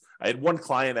benefits. I had one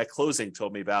client at closing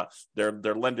told me about their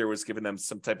lender was giving them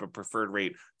some type of preferred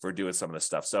rate for doing some of this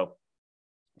stuff. So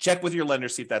check with your lender,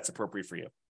 see if that's appropriate for you.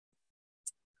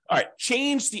 All right,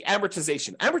 change the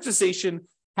amortization. Amortization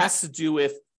has to do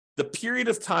with the period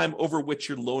of time over which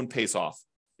your loan pays off.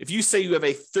 If you say you have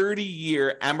a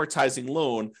 30-year amortizing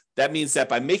loan, that means that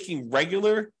by making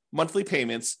regular monthly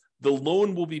payments, the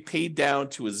loan will be paid down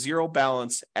to a zero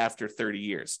balance after 30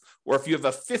 years. Or if you have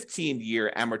a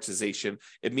 15-year amortization,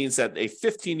 it means that a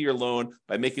 15-year loan,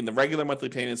 by making the regular monthly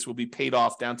payments, will be paid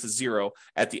off down to zero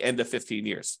at the end of 15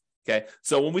 years. Okay,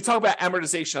 so when we talk about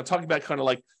amortization, I'm talking about kind of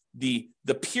like the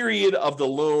period of the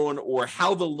loan or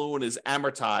how the loan is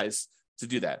amortized to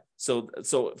do that. So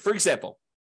for example,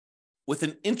 with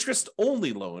an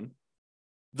interest-only loan,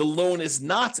 the loan is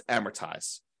not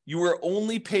amortized. You are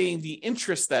only paying the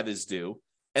interest that is due,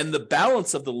 and the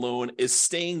balance of the loan is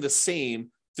staying the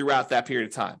same throughout that period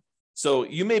of time. So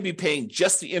you may be paying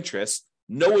just the interest,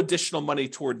 no additional money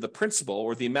toward the principal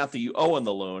or the amount that you owe on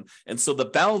the loan, and so the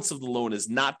balance of the loan is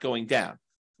not going down.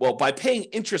 Well, by paying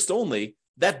interest only,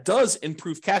 that does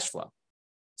improve cash flow.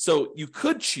 So you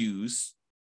could choose,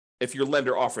 if your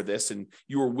lender offered this and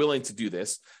you were willing to do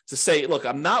this, to say, look,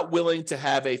 I'm not willing to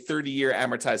have a 30-year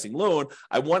amortizing loan.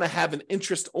 I want to have an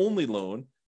interest-only loan.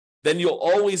 Then you'll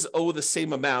always owe the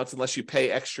same amount unless you pay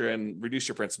extra and reduce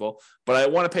your principal. But I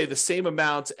want to pay the same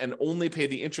amount and only pay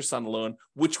the interest on the loan,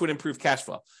 which would improve cash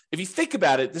flow. If you think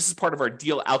about it, this is part of our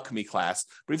deal alchemy class.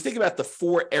 But if you think about the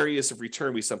 4 areas of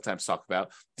return we sometimes talk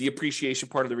about, the appreciation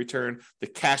part of the return, the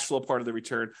cash flow part of the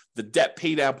return, the debt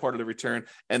pay down part of the return,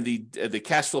 and the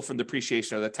cash flow from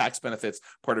depreciation or the tax benefits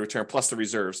part of the return, plus the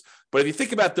reserves. But if you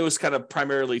think about those kind of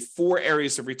primarily 4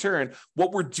 areas of return,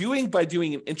 what we're doing by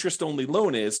doing an interest-only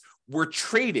loan is we're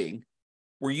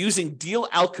using deal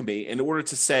alchemy in order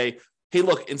to say, hey,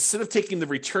 look, instead of taking the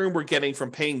return we're getting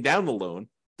from paying down the loan,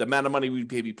 the amount of money we'd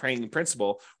be paying in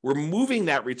principal, we're moving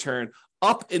that return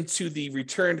up into the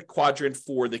return quadrant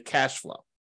for the cash flow.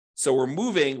 So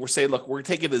we're saying, look, we're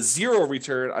taking a 0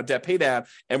 return on debt pay down,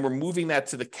 and we're moving that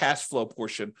to the cash flow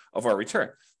portion of our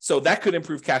return. So that could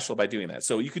improve cash flow by doing that.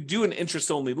 So you could do an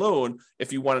interest-only loan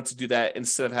if you wanted to do that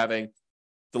instead of having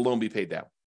the loan be paid down.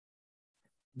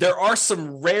 There are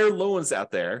some rare loans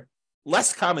out there,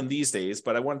 less common these days,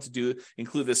 but I wanted to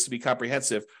include this to be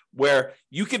comprehensive, where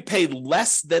you can pay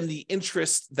less than the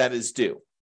interest that is due.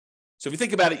 So if you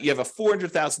think about it, you have a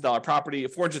 $400,000 property, a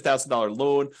 $400,000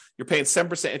 loan, you're paying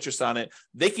 7% interest on it.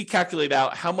 They can calculate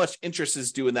out how much interest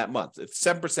is due in that month. It's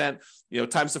 7%,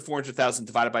 times the 400,000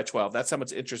 divided by 12. That's how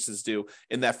much interest is due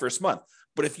in that first month.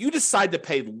 But if you decide to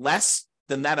pay less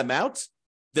than that amount,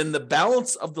 then the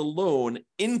balance of the loan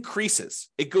increases.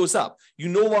 It goes up. You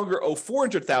no longer owe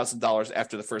 $400,000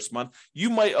 after the first month. You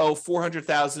might owe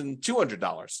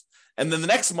 $400,200. And then the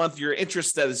next month, your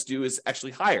interest that is due is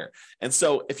actually higher. And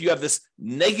so if you have this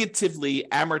negatively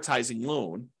amortizing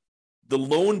loan, the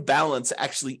loan balance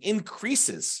actually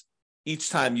increases each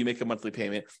time you make a monthly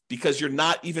payment because you're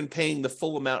not even paying the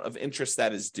full amount of interest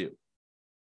that is due,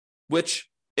 which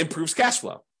improves cash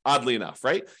flow, oddly enough,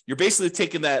 right? You're basically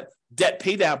taking that debt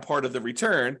pay down part of the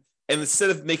return, and instead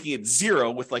of making it zero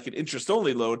with like an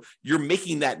interest-only loan, you're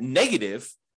making that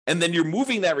negative. And then you're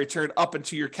moving that return up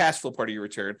into your cash flow part of your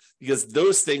return, because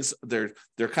those things, they're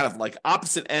kind of like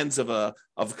opposite ends of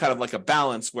kind of like a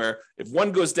balance where if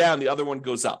one goes down, the other one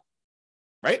goes up,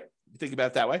 right? You think about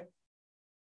it that way.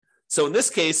 So in this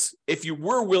case, if you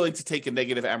were willing to take a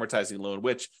negative amortizing loan,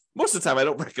 which most of the time I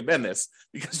don't recommend this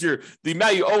because the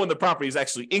amount you owe in the property is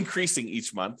actually increasing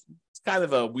each month. It's kind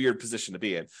of a weird position to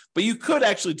be in, but you could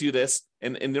actually do this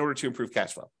in order to improve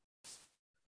cash flow.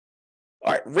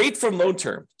 All right, rate from loan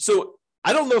term. So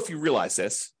I don't know if you realize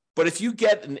this, but if you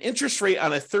get an interest rate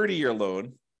on a 30-year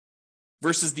loan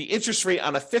versus the interest rate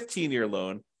on a 15-year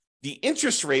loan, the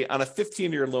interest rate on a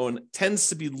 15-year loan tends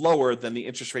to be lower than the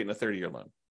interest rate in a 30-year loan.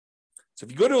 So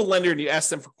if you go to a lender and you ask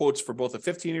them for quotes for both a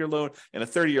 15-year loan and a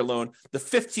 30-year loan, the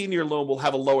 15-year loan will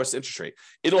have a lowest interest rate.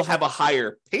 It'll have a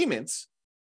higher payments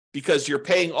because you're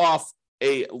paying off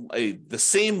the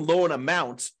same loan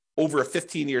amount over a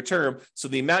 15-year term. So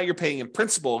the amount you're paying in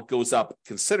principal goes up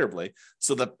considerably.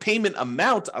 So the payment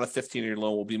amount on a 15-year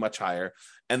loan will be much higher,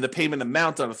 and the payment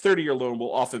amount on a 30-year loan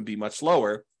will often be much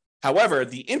lower. However,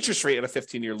 the interest rate on a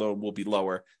 15-year loan will be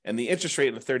lower, and the interest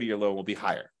rate on a 30-year loan will be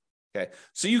higher. Okay,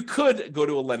 so you could go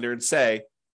to a lender and say,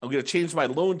 I'm going to change my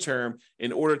loan term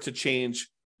in order to change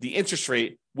the interest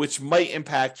rate, which might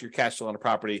impact your cash flow on a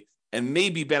property and may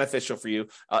be beneficial for you.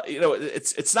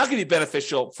 It's not going to be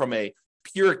beneficial from a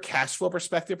pure cash flow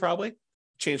perspective, probably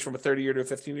change from a 30-year to a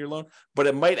 15-year loan, but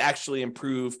it might actually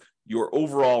improve your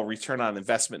overall return on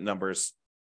investment numbers.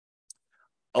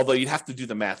 Although you'd have to do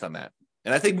the math on that.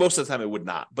 And I think most of the time it would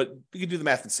not, but you can do the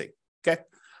math and see. Okay.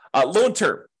 Loan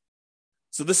term.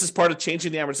 So this is part of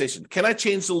changing the amortization. Can I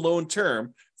change the loan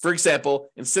term? For example,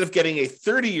 instead of getting a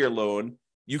 30-year loan,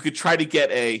 you could try to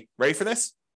get ready for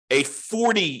this? A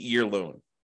 40-year loan.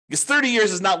 Because 30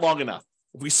 years is not long enough.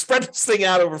 If we spread this thing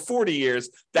out over 40 years,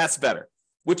 that's better,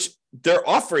 which they're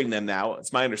offering them now.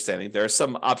 It's my understanding. There are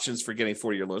some options for getting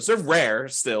 40-year loans. They're rare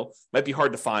still, might be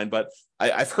hard to find, but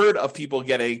I've heard of people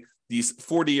getting these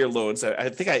 40-year loans. I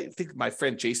think my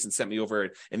friend Jason sent me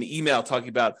over an email talking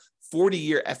about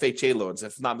 40-year FHA loans,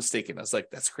 if I'm not mistaken. I was like,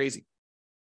 that's crazy.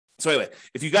 So anyway,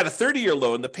 if you got a 30-year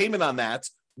loan, the payment on that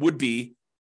would be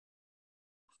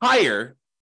higher.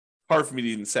 Hard for me to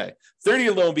even say.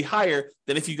 30-year loan would be higher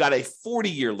than if you got a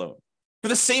 40-year loan, for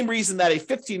the same reason that a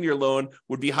 15-year loan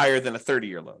would be higher than a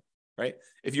 30-year loan, right?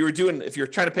 If you're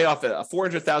trying to pay off a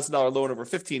 $400,000 loan over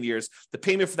 15 years, the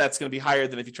payment for that's going to be higher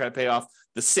than if you try to pay off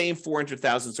the same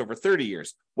 $400,000 over 30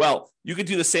 years. Well, you could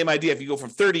do the same idea. If you go from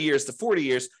 30 years to 40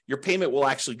 years, your payment will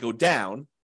actually go down.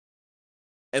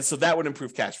 And so that would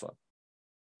improve cash flow.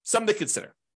 Something to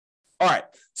consider. All right.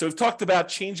 So we've talked about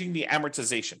changing the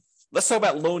amortization. Let's talk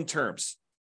about loan terms.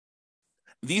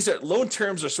 Loan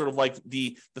terms are sort of like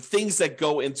the things that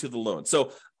go into the loan.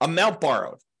 So amount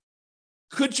borrowed.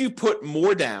 Could you put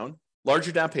more down,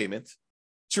 larger down payment,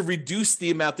 to reduce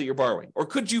the amount that you're borrowing? Or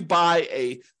could you buy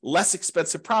a less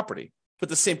expensive property, put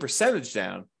the same percentage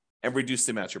down, and reduce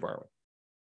the amount you're borrowing?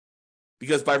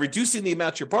 Because by reducing the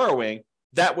amount you're borrowing,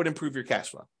 that would improve your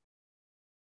cash flow.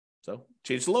 So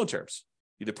change the loan terms.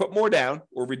 Either put more down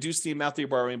or reduce the amount that you're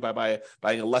borrowing by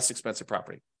buying a less expensive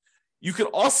property. You could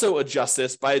also adjust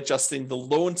this by adjusting the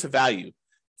loan to value.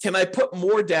 Can I put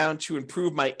more down to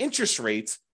improve my interest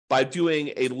rates by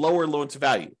doing a lower loan to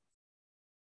value?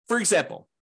 For example,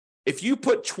 if you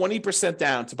put 20%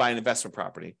 down to buy an investment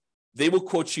property, they will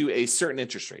quote you a certain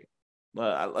interest rate.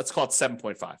 Let's call it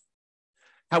 7.5.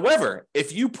 However,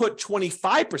 if you put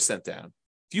 25% down,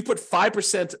 if you put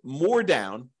 5% more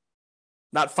down,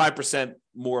 not 5%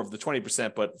 more of the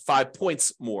 20%, but 5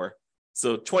 points more,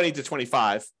 so 20 to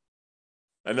 25,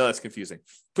 I know that's confusing.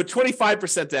 Put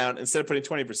 25% down instead of putting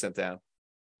 20% down.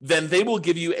 then they will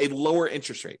give you a lower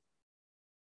interest rate.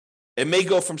 It may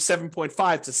go from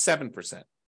 7.5 to 7%.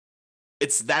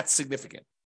 It's that significant.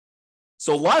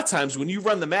 So a lot of times when you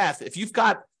run the math, if you've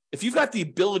got the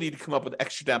ability to come up with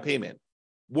extra down payment,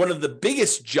 one of the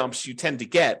biggest jumps you tend to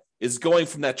get is going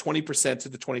from that 20% to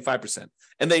the 25%.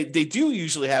 And they do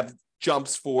usually have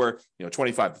jumps for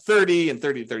 25 to 30 and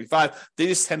 30 to 35. They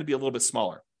just tend to be a little bit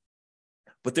smaller.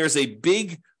 But there's a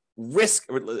big risk,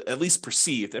 or at least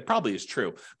perceived, it probably is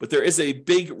true, but there is a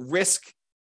big risk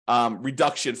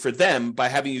reduction for them by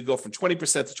having you go from 20%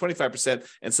 to 25%.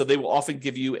 And so they will often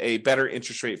give you a better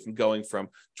interest rate from going from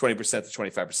 20% to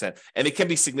 25%. And it can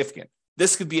be significant.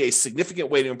 This could be a significant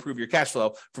way to improve your cash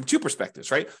flow from two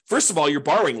perspectives, right? First of all, you're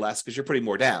borrowing less because you're putting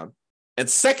more down. And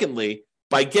secondly,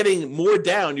 by getting more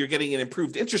down, you're getting an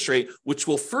improved interest rate, which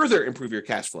will further improve your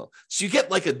cash flow. So you get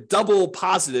like a double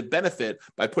positive benefit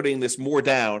by putting this more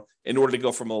down in order to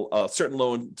go from a certain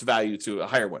loan to value to a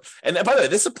higher one. And by the way,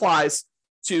 this applies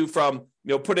to from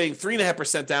putting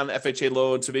 3.5% down an FHA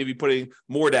loan to maybe putting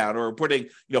more down, or putting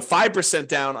 5%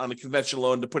 down on a conventional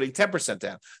loan to putting 10%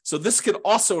 down. So this could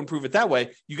also improve it that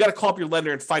way. You got to call up your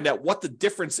lender and find out what the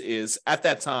difference is at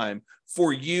that time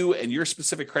for you and your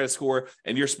specific credit score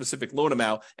and your specific loan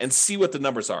amount, and see what the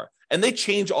numbers are. And they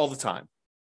change all the time.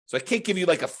 So I can't give you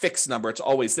like a fixed number. It's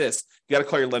always this. You got to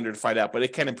call your lender to find out, but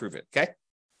it can improve it. Okay.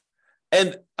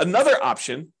 And another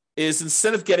option is,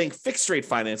 instead of getting fixed rate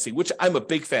financing, which I'm a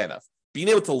big fan of, being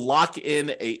able to lock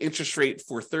in a interest rate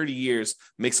for 30 years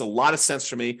makes a lot of sense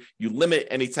for me. You limit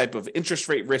any type of interest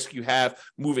rate risk you have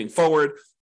moving forward.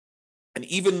 And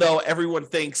even though everyone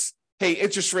thinks, hey,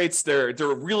 interest rates, they're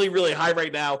really, really high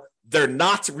right now, they're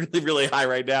not really, really high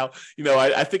right now.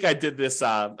 I think I did this.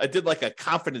 I did like a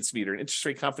confidence meter, an interest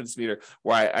rate confidence meter,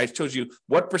 where I told you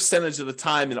what percentage of the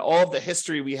time in all of the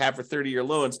history we have for 30-year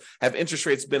loans have interest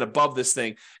rates been above this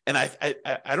thing. And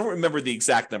I don't remember the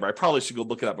exact number. I probably should go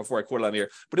look it up before I quote it on here.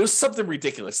 But it was something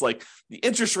ridiculous. Like the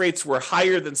interest rates were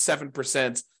higher than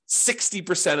 7%,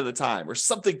 60% of the time, or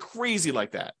something crazy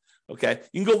like that. Okay,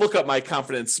 you can go look up my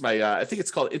confidence, I think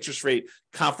it's called interest rate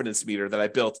confidence meter that I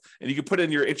built, and you can put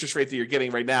in your interest rate that you're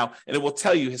getting right now, and it will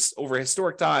tell you over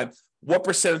historic time what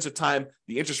percentage of time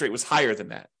the interest rate was higher than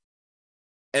that.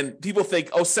 And people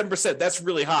think, 7%, that's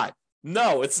really high.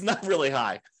 No, it's not really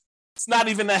high. It's not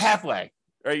even a halfway.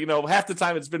 Right? Half the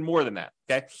time it's been more than that.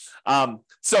 Okay,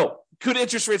 so could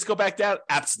interest rates go back down?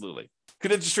 Absolutely.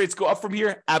 Could interest rates go up from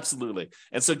here? Absolutely.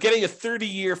 And so getting a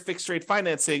 30-year fixed rate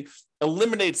financing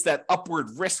eliminates that upward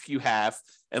risk you have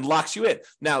and locks you in.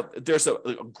 Now, there's a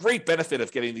great benefit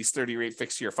of getting these 30-year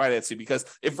fixed year financing, because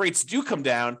if rates do come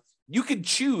down, you can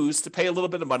choose to pay a little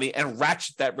bit of money and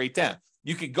ratchet that rate down.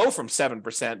 You could go from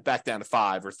 7% back down to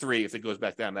 5 or 3 if it goes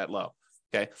back down that low.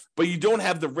 Okay, but you don't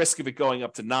have the risk of it going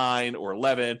up to 9 or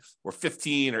 11 or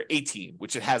 15 or 18,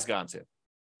 which it has gone to.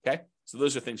 Okay, so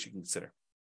those are things you can consider.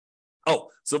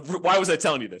 So why was I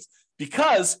telling you this?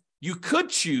 Because you could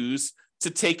choose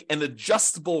to take an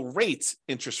adjustable rate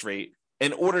interest rate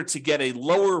in order to get a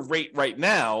lower rate right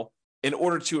now in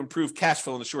order to improve cash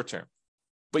flow in the short term.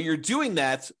 But you're doing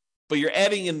that, but you're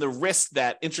adding in the risk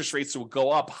that interest rates will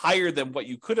go up higher than what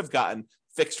you could have gotten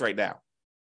fixed right now.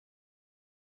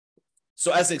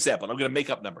 So as an example, I'm going to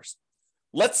make up numbers.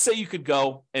 Let's say you could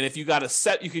go, and if you got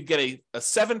you could get a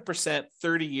 7%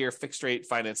 30-year fixed rate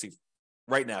financing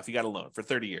right now if you got a loan for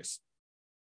 30 years.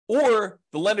 Or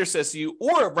the lender says to you,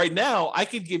 or right now, I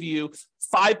could give you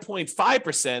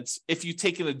 5.5% if you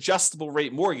take an adjustable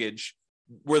rate mortgage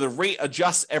where the rate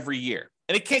adjusts every year.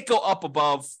 And it can't go up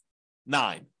above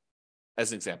 9,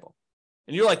 as an example.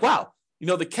 And you're like, wow,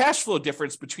 the cash flow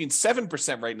difference between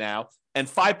 7% right now and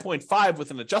 5.5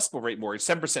 with an adjustable rate mortgage,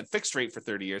 7% fixed rate for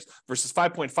 30 years versus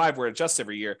 5.5 where it adjusts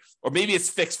every year, or maybe it's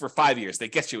fixed for 5 years. They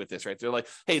get you with this, right? They're like,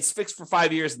 hey, it's fixed for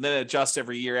 5 years and then it adjusts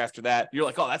every year after that. You're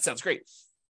like, oh, that sounds great.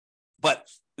 But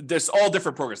there's all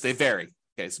different programs. They vary.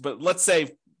 Okay, but let's say,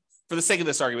 for the sake of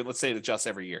this argument, let's say it adjusts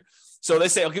every year. So they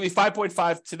say, I'll give you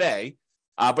 5.5 today,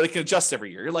 but it can adjust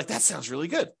every year. You're like, that sounds really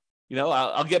good.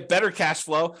 I'll get better cash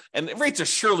flow, and rates are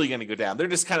surely going to go down. They're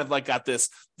just kind of like got this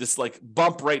like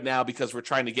bump right now because we're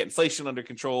trying to get inflation under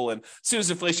control. And as soon as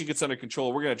inflation gets under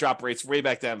control, we're going to drop rates way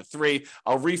back down to 3.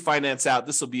 I'll refinance out.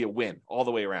 This will be a win all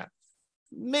the way around.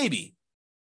 Maybe.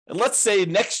 And let's say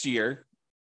next year,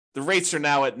 the rates are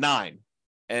now at 9.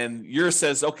 And yours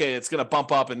says, okay, it's going to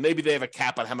bump up, and maybe they have a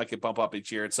cap on how much it bump up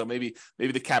each year. And so maybe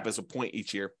the cap is a point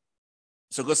each year.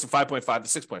 So it goes from 5.5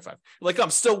 to 6.5. You're like, I'm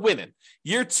still winning.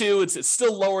 Year 2, it's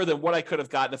still lower than what I could have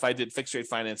gotten if I did fixed rate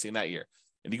financing that year.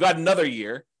 And you got another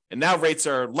year, and now rates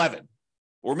are 11.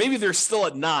 Or maybe they're still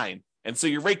at 9. And so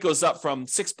your rate goes up from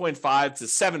 6.5 to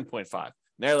 7.5.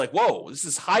 And they're like, whoa, this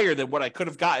is higher than what I could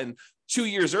have gotten 2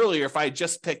 years earlier if I had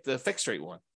just picked the fixed rate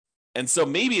one. And so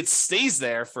maybe it stays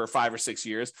there for 5 or 6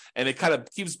 years and it kind of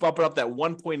keeps bumping up that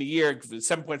 1 point a year.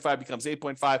 7.5 becomes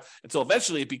 8.5 until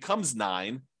eventually it becomes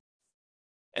 9.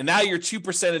 And now you're 2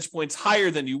 percentage points higher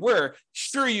than you were.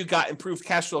 Sure, you got improved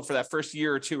cash flow for that first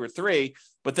year or 2 or 3,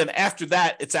 but then after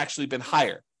that, it's actually been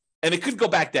higher. And it could go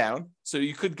back down. So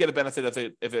you could get a benefit of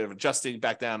it if it adjusting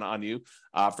back down on you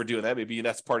for doing that. Maybe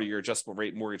that's part of your adjustable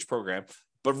rate mortgage program.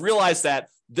 But realize that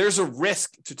there's a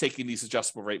risk to taking these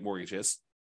adjustable rate mortgages.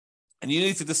 And you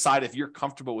need to decide if you're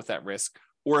comfortable with that risk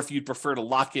or if you'd prefer to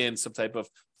lock in some type of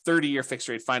 30-year fixed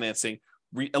rate financing,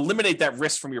 eliminate that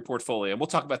risk from your portfolio. And we'll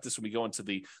talk about this when we go into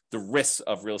the risks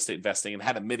of real estate investing and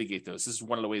how to mitigate those. This is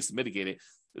one of the ways to mitigate it.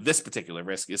 This particular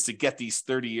risk is to get these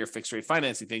 30-year fixed rate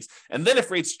financing things. And then if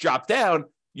rates drop down,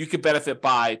 you could benefit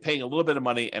by paying a little bit of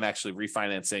money and actually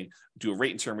refinancing, do a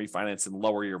rate and term refinance and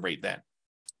lower your rate then.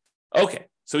 Okay,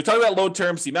 so we talked about loan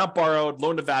terms, the amount borrowed,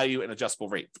 loan to value, and adjustable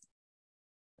rate.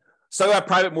 Let's talk about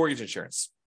private mortgage insurance.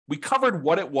 We covered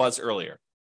what it was earlier,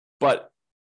 but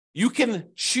you can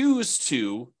choose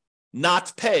to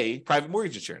not pay private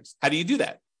mortgage insurance. How do you do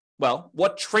that? Well,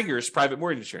 what triggers private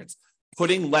mortgage insurance?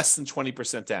 Putting less than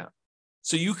 20% down.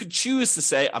 So you could choose to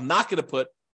say, I'm not going to put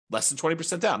less than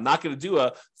 20% down. I'm not going to do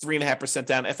a 3.5%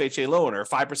 down FHA loan or a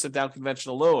 5% down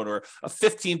conventional loan or a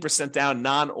 15% down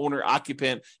non-owner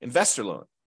occupant investor loan.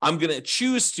 I'm going to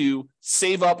choose to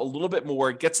save up a little bit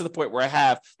more, get to the point where I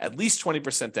have at least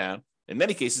 20% down, in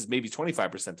many cases, maybe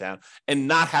 25% down, and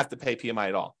not have to pay PMI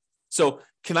at all. So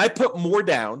can I put more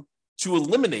down to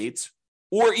eliminate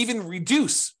or even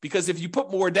reduce? Because if you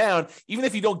put more down, even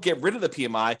if you don't get rid of the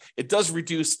PMI, it does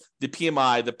reduce the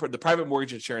PMI, the private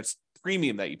mortgage insurance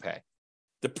premium that you pay.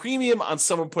 The premium on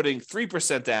someone putting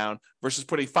 3% down versus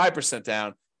putting 5%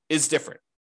 down is different.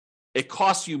 It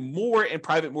costs you more in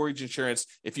private mortgage insurance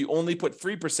if you only put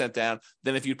 3% down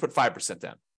than if you put 5%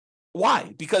 down.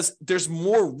 Why? Because there's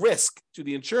more risk to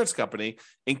the insurance company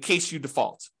in case you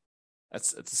default.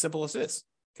 It's as simple as this,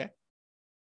 okay?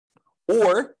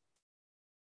 Or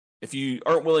if you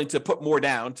aren't willing to put more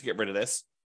down to get rid of this,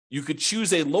 you could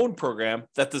choose a loan program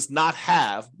that does not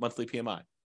have monthly PMI.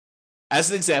 As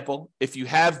an example, if you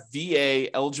have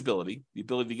VA eligibility, the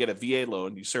ability to get a VA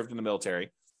loan, you served in the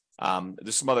military,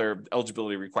 there's some other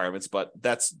eligibility requirements, but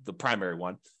that's the primary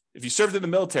one. If you served in the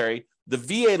military, the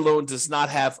VA loan does not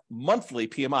have monthly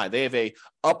PMI. They have a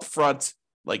upfront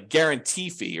like guarantee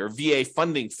fee or VA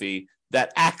funding fee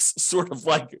that acts sort of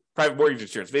like private mortgage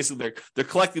insurance. Basically, they're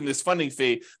collecting this funding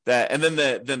fee and then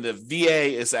the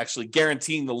VA is actually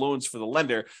guaranteeing the loans for the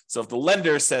lender. So if the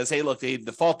lender says, hey, look, they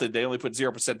defaulted, they only put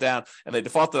 0% down and they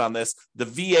defaulted on this, the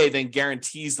VA then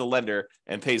guarantees the lender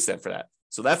and pays them for that.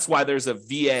 So that's why there's a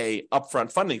VA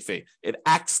upfront funding fee. It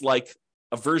acts like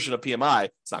a version of PMI.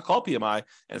 It's not called PMI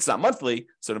and it's not monthly,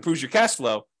 so it improves your cash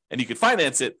flow and you can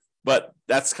finance it. But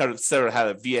that's kind of sort of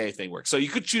how the VA thing works. So you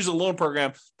could choose a loan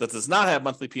program that does not have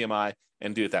monthly PMI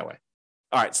and do it that way.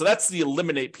 All right, so that's the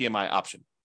eliminate PMI option.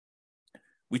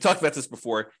 We talked about this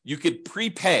before. You could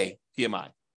prepay PMI.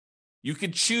 You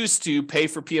could choose to pay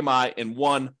for PMI in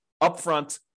one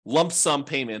upfront lump sum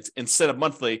payment instead of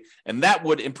monthly, and that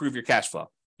would improve your cash flow.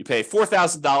 You pay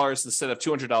 $4,000 instead of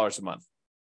 $200 a month.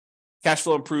 Cash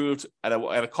flow improved at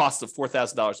a cost of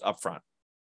 $4,000 upfront.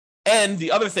 And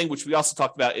the other thing, which we also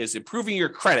talked about, is improving your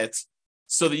credit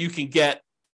so that you can get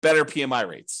better PMI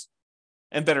rates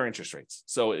and better interest rates.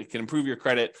 So it can improve your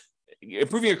credit.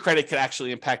 Improving your credit can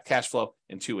actually impact cash flow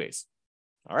in 2 ways.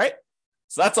 All right.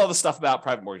 So that's all the stuff about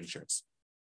private mortgage insurance.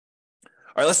 All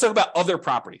right, let's talk about other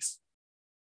properties.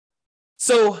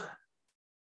 So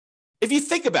if you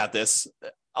think about this,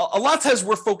 a lot of times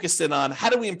we're focused in on how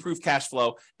do we improve cash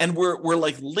flow, and we're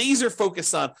like laser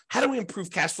focused on how do we improve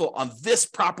cash flow on this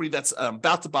property that's I'm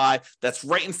about to buy, that's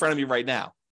right in front of me right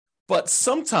now. But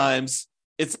sometimes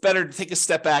it's better to take a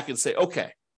step back and say,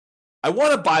 okay, I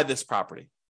want to buy this property.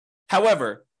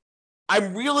 However,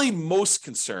 I'm really most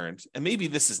concerned, and maybe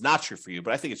this is not true for you,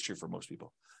 but I think it's true for most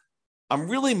people. I'm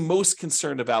really most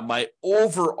concerned about my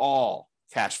overall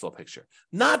cash flow picture,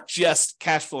 not just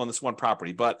cash flow on this one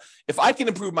property, but if I can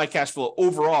improve my cash flow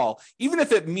overall, even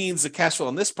if it means the cash flow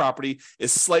on this property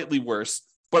is slightly worse,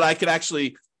 but I could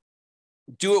actually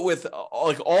do it with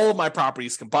like all of my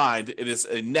properties combined, it is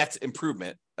a net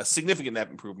improvement, a significant net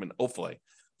improvement, hopefully,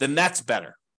 then that's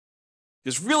better.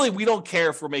 Because really, we don't care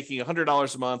if we're making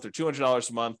 $100 a month or $200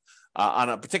 a month on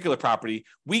a particular property.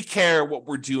 We care what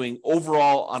we're doing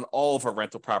overall on all of our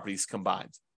rental properties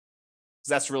combined.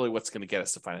 That's really what's going to get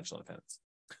us to financial independence.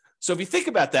 So if you think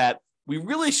about that, we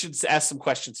really should ask some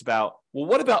questions about, well,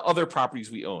 what about other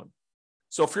properties we own?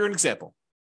 So for an example,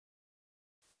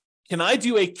 can I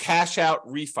do a cash out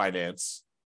refinance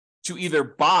to either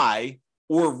buy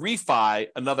or refi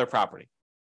another property?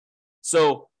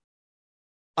 So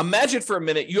imagine for a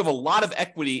minute, you have a lot of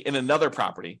equity in another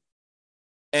property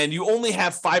and you only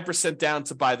have 5% down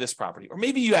to buy this property. Or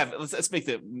maybe you have, let's make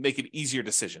an easier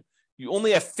decision. You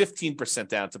only have 15%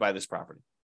 down to buy this property,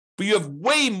 but you have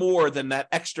way more than that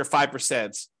extra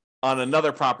 5% on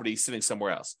another property sitting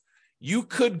somewhere else. You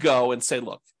could go and say,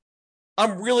 look,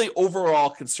 I'm really overall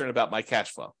concerned about my cash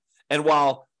flow. And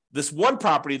while this one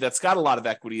property that's got a lot of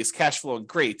equity is cash flowing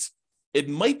great, it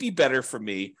might be better for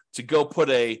me to go put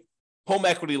a home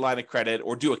equity line of credit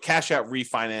or do a cash out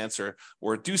refinance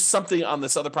or do something on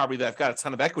this other property that I've got a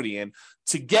ton of equity in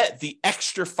to get the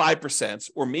extra 5%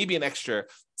 or maybe an extra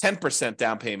 10%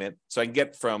 down payment. So I can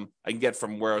get from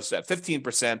where I was at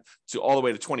 15% to all the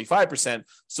way to 25%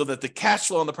 so that the cash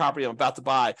flow on the property I'm about to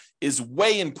buy is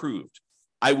way improved.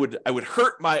 I would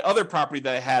hurt my other property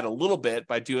that I had a little bit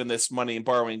by doing this money and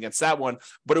borrowing against that one,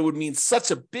 but it would mean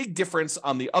such a big difference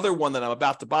on the other one that I'm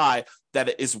about to buy that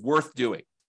it is worth doing.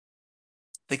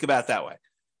 Think about it that way.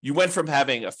 You went from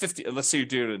having let's say you're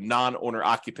doing a non-owner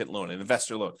occupant loan, an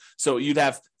investor loan. So you'd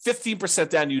have 15%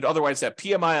 down, you'd otherwise have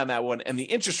PMI on that one, and the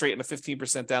interest rate in a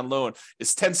 15% down loan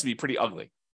tends to be pretty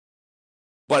ugly.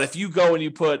 But if you go and you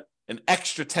put an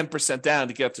extra 10% down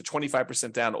to get up to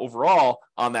 25% down overall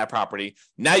on that property,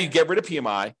 now you get rid of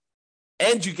PMI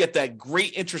and you get that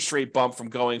great interest rate bump from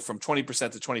going from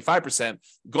 20% to 25%,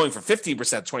 going from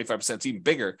 15% to 25% is even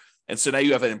bigger. And so now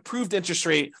you have an improved interest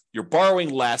rate, you're borrowing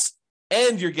less,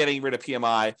 and you're getting rid of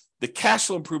PMI. The cash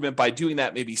flow improvement by doing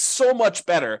that may be so much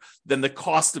better than the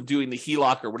cost of doing the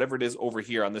HELOC or whatever it is over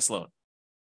here on this loan.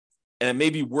 And it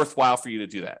may be worthwhile for you to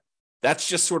do that. That's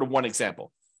just sort of one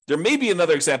example. There may be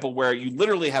another example where you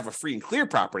literally have a free and clear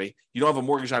property, you don't have a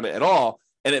mortgage on it at all,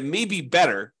 and it may be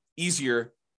better,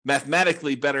 easier,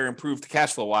 mathematically better, improved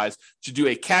cash flow wise to do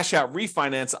a cash out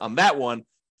refinance on that one,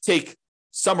 take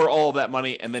some or all of that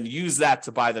money, and then use that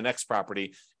to buy the next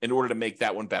property in order to make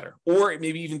that one better. Or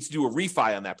maybe even to do a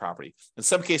refi on that property. In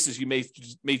some cases, you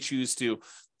may choose to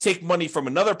take money from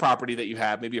another property that you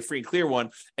have, maybe a free and clear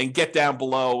one, and get down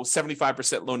below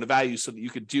 75% loan to value so that you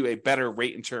could do a better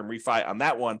rate and term refi on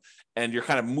that one. And you're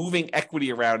kind of moving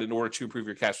equity around in order to improve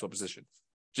your cash flow position.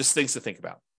 Just things to think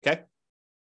about, okay?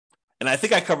 And I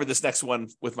think I covered this next one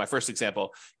with my first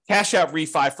example, cash out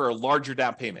refi for a larger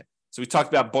down payment. So we talked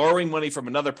about borrowing money from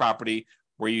another property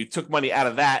where you took money out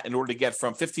of that in order to get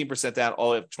from 15% down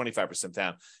all the way up to 25%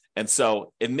 down. And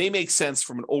so it may make sense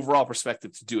from an overall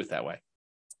perspective to do it that way.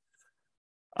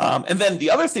 And then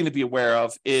the other thing to be aware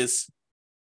of is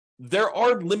there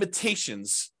are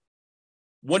limitations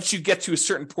once you get to a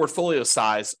certain portfolio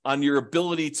size on your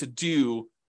ability to do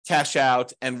cash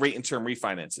out and rate and term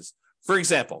refinances. For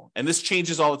example, and this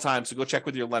changes all the time, so go check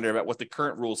with your lender about what the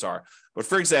current rules are. But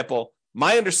for example,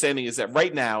 my understanding is that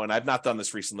right now, and I've not done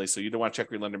this recently, so you don't want to check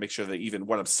with your lender, make sure that even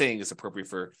what I'm saying is appropriate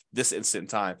for this instant in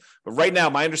time. But right now,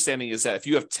 my understanding is that if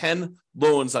you have 10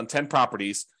 loans on 10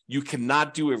 properties, you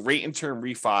cannot do a rate and term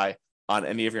refi on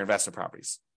any of your investment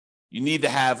properties. You need to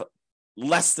have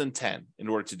less than 10 in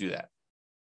order to do that.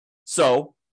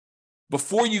 So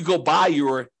before you go buy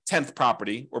your 10th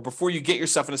property, or before you get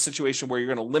yourself in a situation where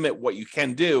you're going to limit what you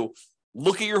can do,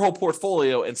 look at your whole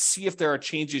portfolio and see if there are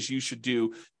changes you should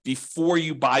do before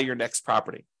you buy your next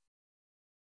property.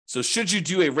 So should you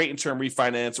do a rate and term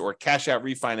refinance or a cash out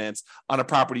refinance on a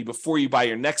property before you buy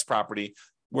your next property,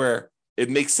 where it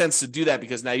makes sense to do that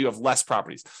because now you have less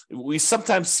properties? We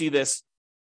sometimes see this,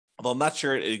 although I'm not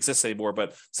sure it exists anymore,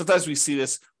 but sometimes we see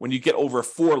this when you get over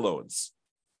 4 loans.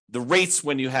 The rates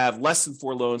when you have less than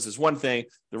 4 loans is one thing.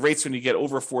 The rates when you get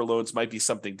over 4 loans might be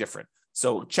something different.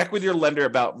 So check with your lender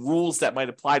about rules that might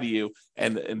apply to you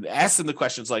and ask them the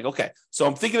questions like, okay, so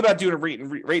I'm thinking about doing a rate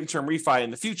and term refi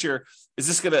in the future. Is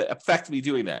this going to affect me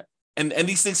doing that? And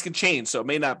these things can change. So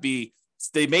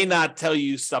they may not tell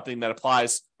you something that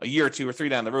applies a year or 2 or 3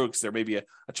 down the road because there may be a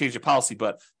change of policy,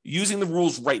 but using the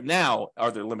rules right now,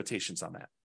 are there limitations on that?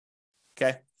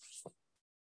 Okay.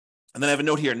 And then I have a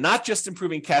note here, not just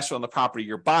improving cash flow on the property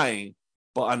you're buying,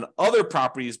 but on other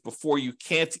properties before you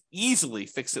can't easily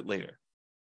fix it later.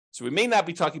 So we may not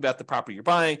be talking about the property you're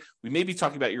buying. We may be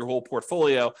talking about your whole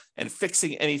portfolio and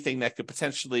fixing anything that could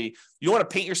potentially, you don't want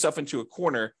to paint yourself into a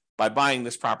corner by buying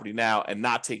this property now and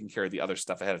not taking care of the other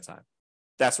stuff ahead of time.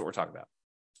 That's what we're talking about.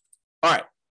 All right.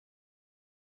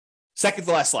 Second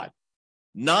to last slide,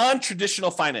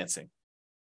 non-traditional financing.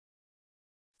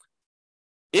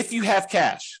 If you have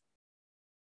cash,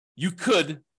 you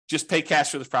could just pay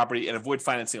cash for this property and avoid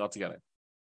financing altogether.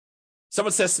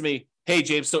 Someone says to me, hey,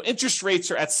 James, so interest rates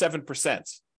are at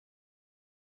 7%.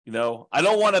 I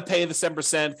don't want to pay the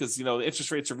 7% because, the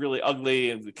interest rates are really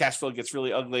ugly and the cash flow gets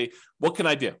really ugly. What can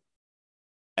I do?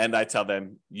 And I tell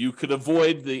them, you could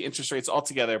avoid the interest rates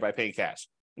altogether by paying cash.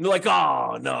 And they're like,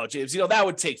 oh, no, James, that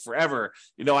would take forever.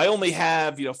 I only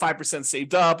have, 5%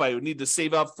 saved up. I would need to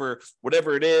save up for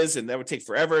whatever it is. And that would take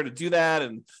forever to do that.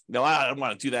 And, I don't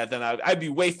want to do that. Then I'd be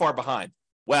way far behind.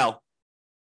 Well,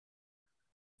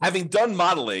 having done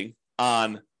modeling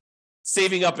on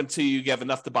saving up until you have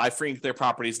enough to buy free and clear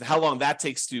properties and how long that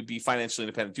takes to be financially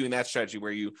independent, doing that strategy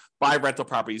where you buy rental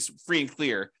properties free and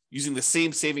clear using the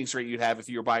same savings rate you'd have if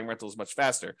you were buying rentals much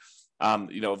faster,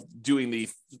 doing the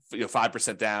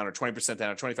 5% down or 20%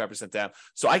 down or 25% down.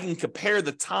 So I can compare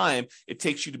the time it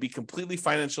takes you to be completely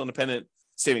financially independent,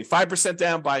 saving 5%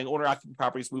 down, buying owner-occupied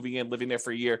properties, moving in, living there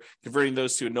for a year, converting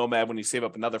those to a nomad when you save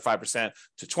up another 5%,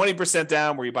 to 20%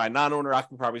 down where you buy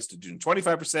non-owner-occupied properties, to doing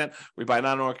 25% where you buy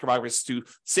non-owner-occupied properties, to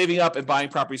saving up and buying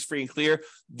properties free and clear.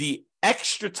 The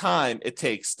extra time it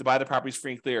takes to buy the properties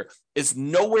free and clear is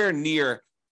nowhere near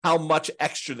how much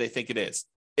extra they think it is.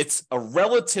 It's a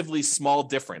relatively small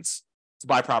difference to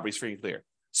buy properties free and clear.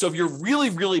 So if you're really,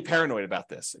 really paranoid about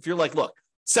this, if you're like, look,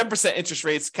 7% interest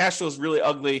rates, cash flow is really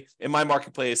ugly in my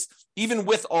marketplace, even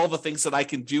with all the things that I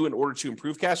can do in order to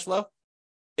improve cash flow,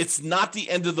 it's not the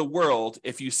end of the world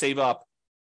if you save up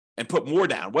and put more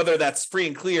down, whether that's free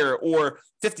and clear or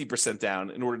 50%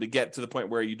 down in order to get to the point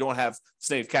where you don't have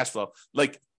negative cash flow.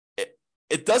 Like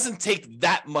it doesn't take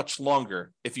that much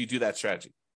longer if you do that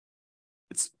strategy.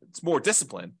 It's more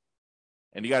discipline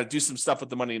and you got to do some stuff with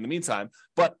the money in the meantime.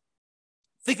 But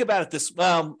think about it this,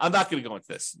 well, I'm not going to go into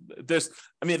this.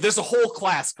 There's a whole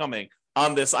class coming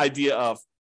on this idea of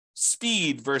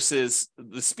speed versus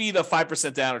the speed of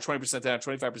 5% down or 20% down, or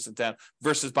 25% down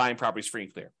versus buying properties free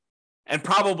and clear. And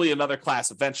probably another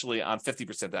class eventually on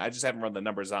 50% down. I just haven't run the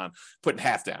numbers on putting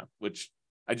half down, which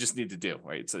I just need to do,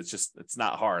 right? So it's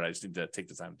not hard. I just need to take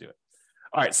the time to do it.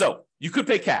 All right. So you could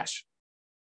pay cash,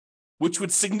 which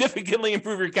would significantly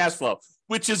improve your cash flow,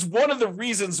 which is one of the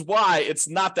reasons why it's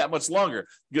not that much longer.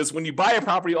 Because when you buy a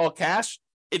property all cash,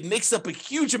 it makes up a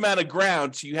huge amount of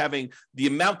ground to you having the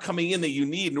amount coming in that you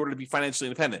need in order to be financially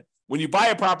independent. When you buy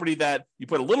a property that you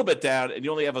put a little bit down and you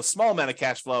only have a small amount of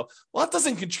cash flow, well, that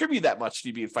doesn't contribute that much to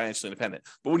you being financially independent.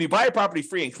 But when you buy a property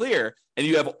free and clear and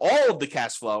you have all of the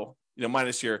cash flow,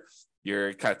 minus your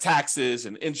kind of taxes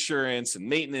and insurance and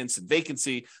maintenance and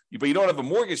vacancy, but you don't have a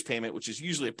mortgage payment, which is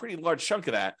usually a pretty large chunk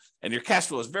of that, and your cash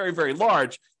flow is very, very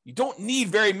large, you don't need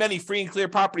very many free and clear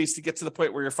properties to get to the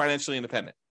point where you're financially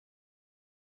independent.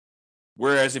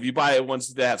 Whereas if you buy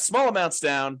ones that have small amounts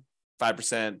down,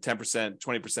 5%, 10%,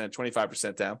 20%,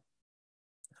 25% down,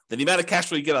 then the amount of cash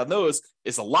flow you get on those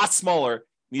is a lot smaller.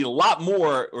 You need a lot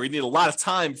more, or you need a lot of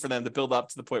time for them to build up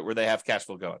to the point where they have cash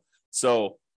flow going.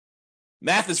 So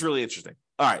math is really interesting.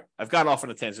 All right, I've gotten off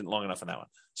on a tangent long enough on that one.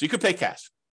 So you could pay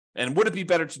cash. And would it be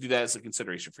better to do that as a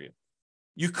consideration for you?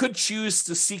 You could choose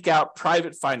to seek out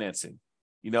private financing.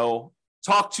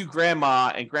 Talk to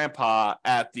grandma and grandpa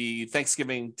at the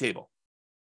Thanksgiving table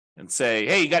and say,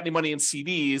 hey, you got any money in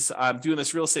CDs? I'm doing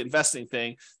this real estate investing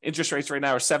thing. Interest rates right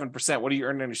now are 7%. What are you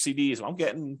earning on your CDs? Well, I'm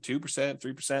getting 2%,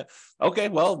 3%. Okay,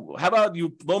 well, how about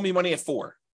you loan me money at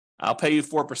 4%? I'll pay you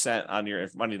 4% on your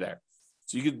money there.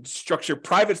 So you could structure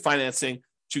private financing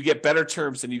to get better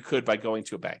terms than you could by going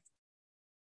to a bank.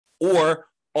 Or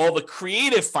all the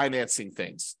creative financing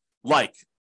things like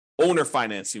owner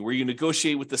financing, where you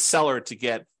negotiate with the seller to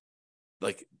get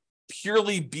like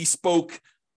purely bespoke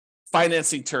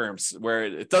financing terms, where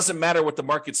it doesn't matter what the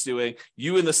market's doing.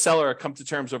 You and the seller come to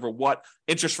terms over what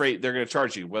interest rate they're going to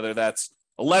charge you, whether that's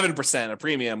 11% a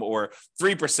premium or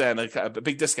 3%, a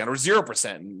big discount, or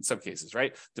 0% in some cases,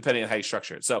 right? Depending on how you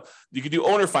structure it. So you could do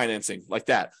owner financing like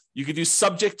that. You could do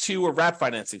subject to or wrap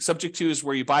financing. Subject to is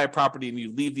where you buy a property and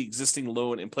you leave the existing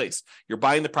loan in place. You're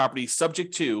buying the property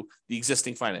subject to the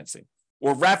existing financing.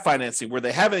 Or wrap financing, where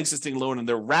they have an existing loan and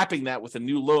they're wrapping that with a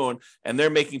new loan and they're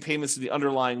making payments to the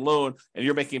underlying loan and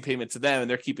you're making a payment to them and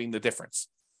they're keeping the difference.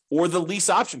 Or the lease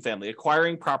option family,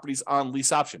 acquiring properties on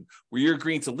lease option, where you're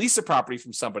agreeing to lease a property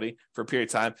from somebody for a period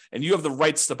of time, and you have the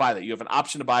rights to buy that. You have an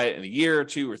option to buy it in a year or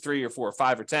 2 or 3 or 4 or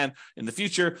 5 or 10 in the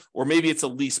future. Or maybe it's a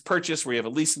lease purchase where you have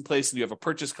a lease in place and you have a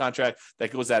purchase contract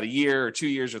that goes out a year or 2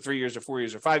 years or 3 years or 4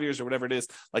 years or 5 years or whatever it is,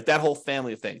 like that whole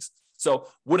family of things. So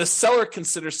would a seller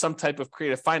consider some type of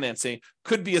creative financing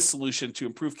could be a solution to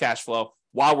improve cash flow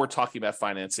while we're talking about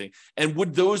financing? And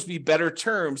would those be better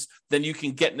terms than you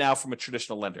can get now from a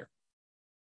traditional lender?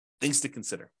 Things to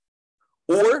consider.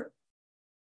 Or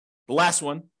the last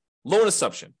one, loan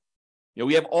assumption.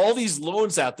 We have all these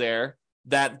loans out there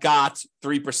that got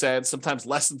 3%, sometimes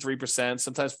less than 3%,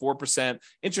 sometimes 4%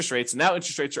 interest rates. And now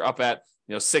interest rates are up at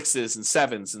 6s and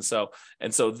 7s.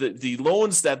 And so the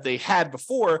loans that they had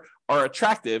before are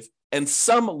attractive, and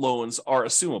some loans are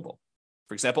assumable.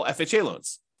 For example, FHA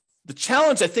loans. The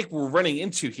challenge I think we're running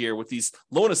into here with these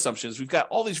loan assumptions, we've got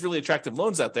all these really attractive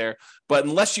loans out there, but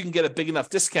unless you can get a big enough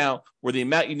discount where the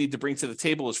amount you need to bring to the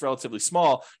table is relatively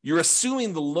small, you're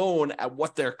assuming the loan at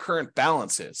what their current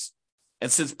balance is.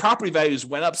 And since property values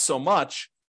went up so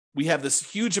much, we have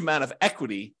this huge amount of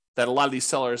equity that a lot of these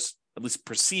sellers at least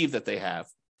perceive that they have.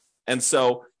 And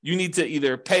so you need to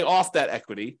either pay off that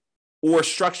equity or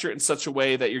structure it in such a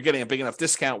way that you're getting a big enough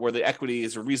discount where the equity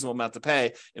is a reasonable amount to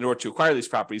pay in order to acquire these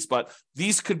properties. But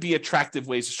these could be attractive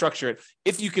ways to structure it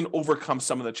if you can overcome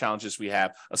some of the challenges we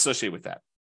have associated with that.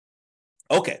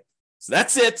 Okay, so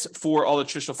that's it for all the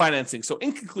traditional financing. So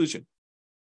in conclusion,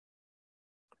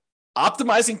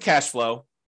 optimizing cash flow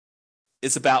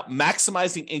is about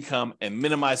maximizing income and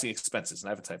minimizing expenses. And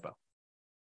I have a typo.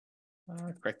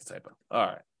 Correct the typo. All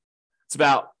right. It's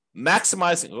about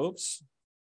maximizing,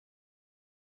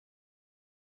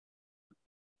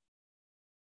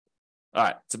 All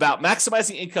right. It's about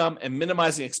maximizing income and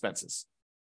minimizing expenses.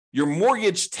 Your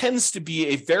mortgage tends to be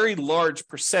a very large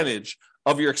percentage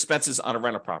of your expenses on a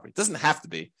rental property. It doesn't have to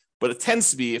be, but it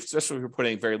tends to be, especially if you're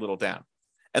putting very little down.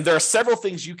 And there are several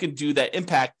things you can do that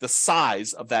impact the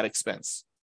size of that expense,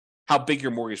 how big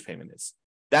your mortgage payment is.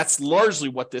 That's largely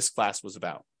what this class was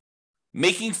about.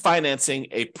 Making financing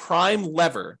a prime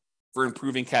lever for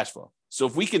improving cash flow. So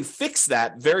if we can fix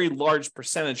that very large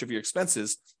percentage of your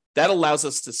expenses, that allows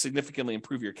us to significantly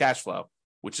improve your cash flow,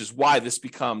 which is why this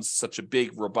becomes such a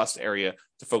big, robust area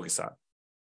to focus on.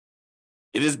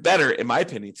 It is better, in my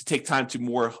opinion, to take time to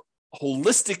more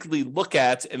holistically look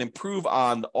at and improve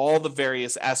on all the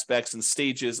various aspects and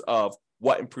stages of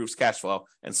what improves cash flow.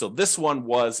 And so this one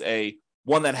was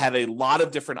one that had a lot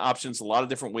of different options, a lot of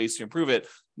different ways to improve it.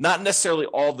 Not necessarily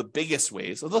all the biggest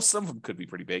ways, although some of them could be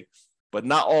pretty big, but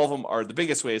not all of them are the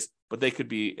biggest ways, but they could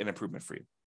be an improvement for you.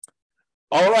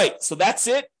 All right, so that's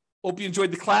it. Hope you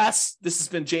enjoyed the class. This has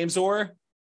been James Orr.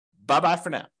 Bye-bye for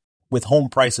now. With home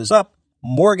prices up,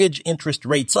 mortgage interest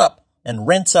rates up, and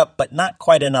rents up, but not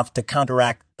quite enough to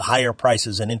counteract the higher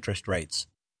prices and interest rates.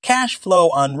 Cash flow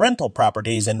on rental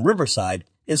properties in Riverside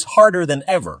is harder than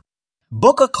ever.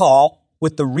 Book a call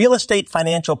with the Real Estate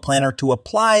Financial Planner to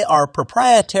apply our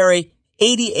proprietary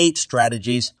 88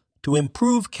 strategies to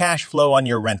improve cash flow on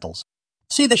your rentals.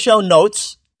 See the show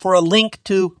notes for a link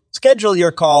to schedule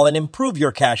your call and improve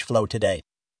your cash flow today.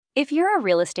 If you're a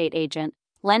real estate agent,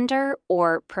 lender,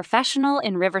 or professional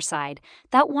in Riverside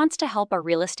that wants to help our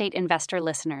real estate investor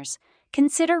listeners,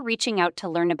 consider reaching out to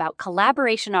learn about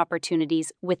collaboration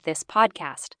opportunities with this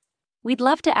podcast. We'd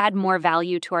love to add more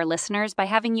value to our listeners by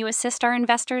having you assist our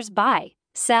investors buy,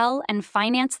 sell, and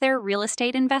finance their real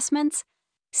estate investments.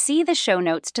 See the show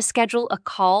notes to schedule a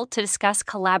call to discuss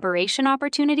collaboration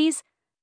opportunities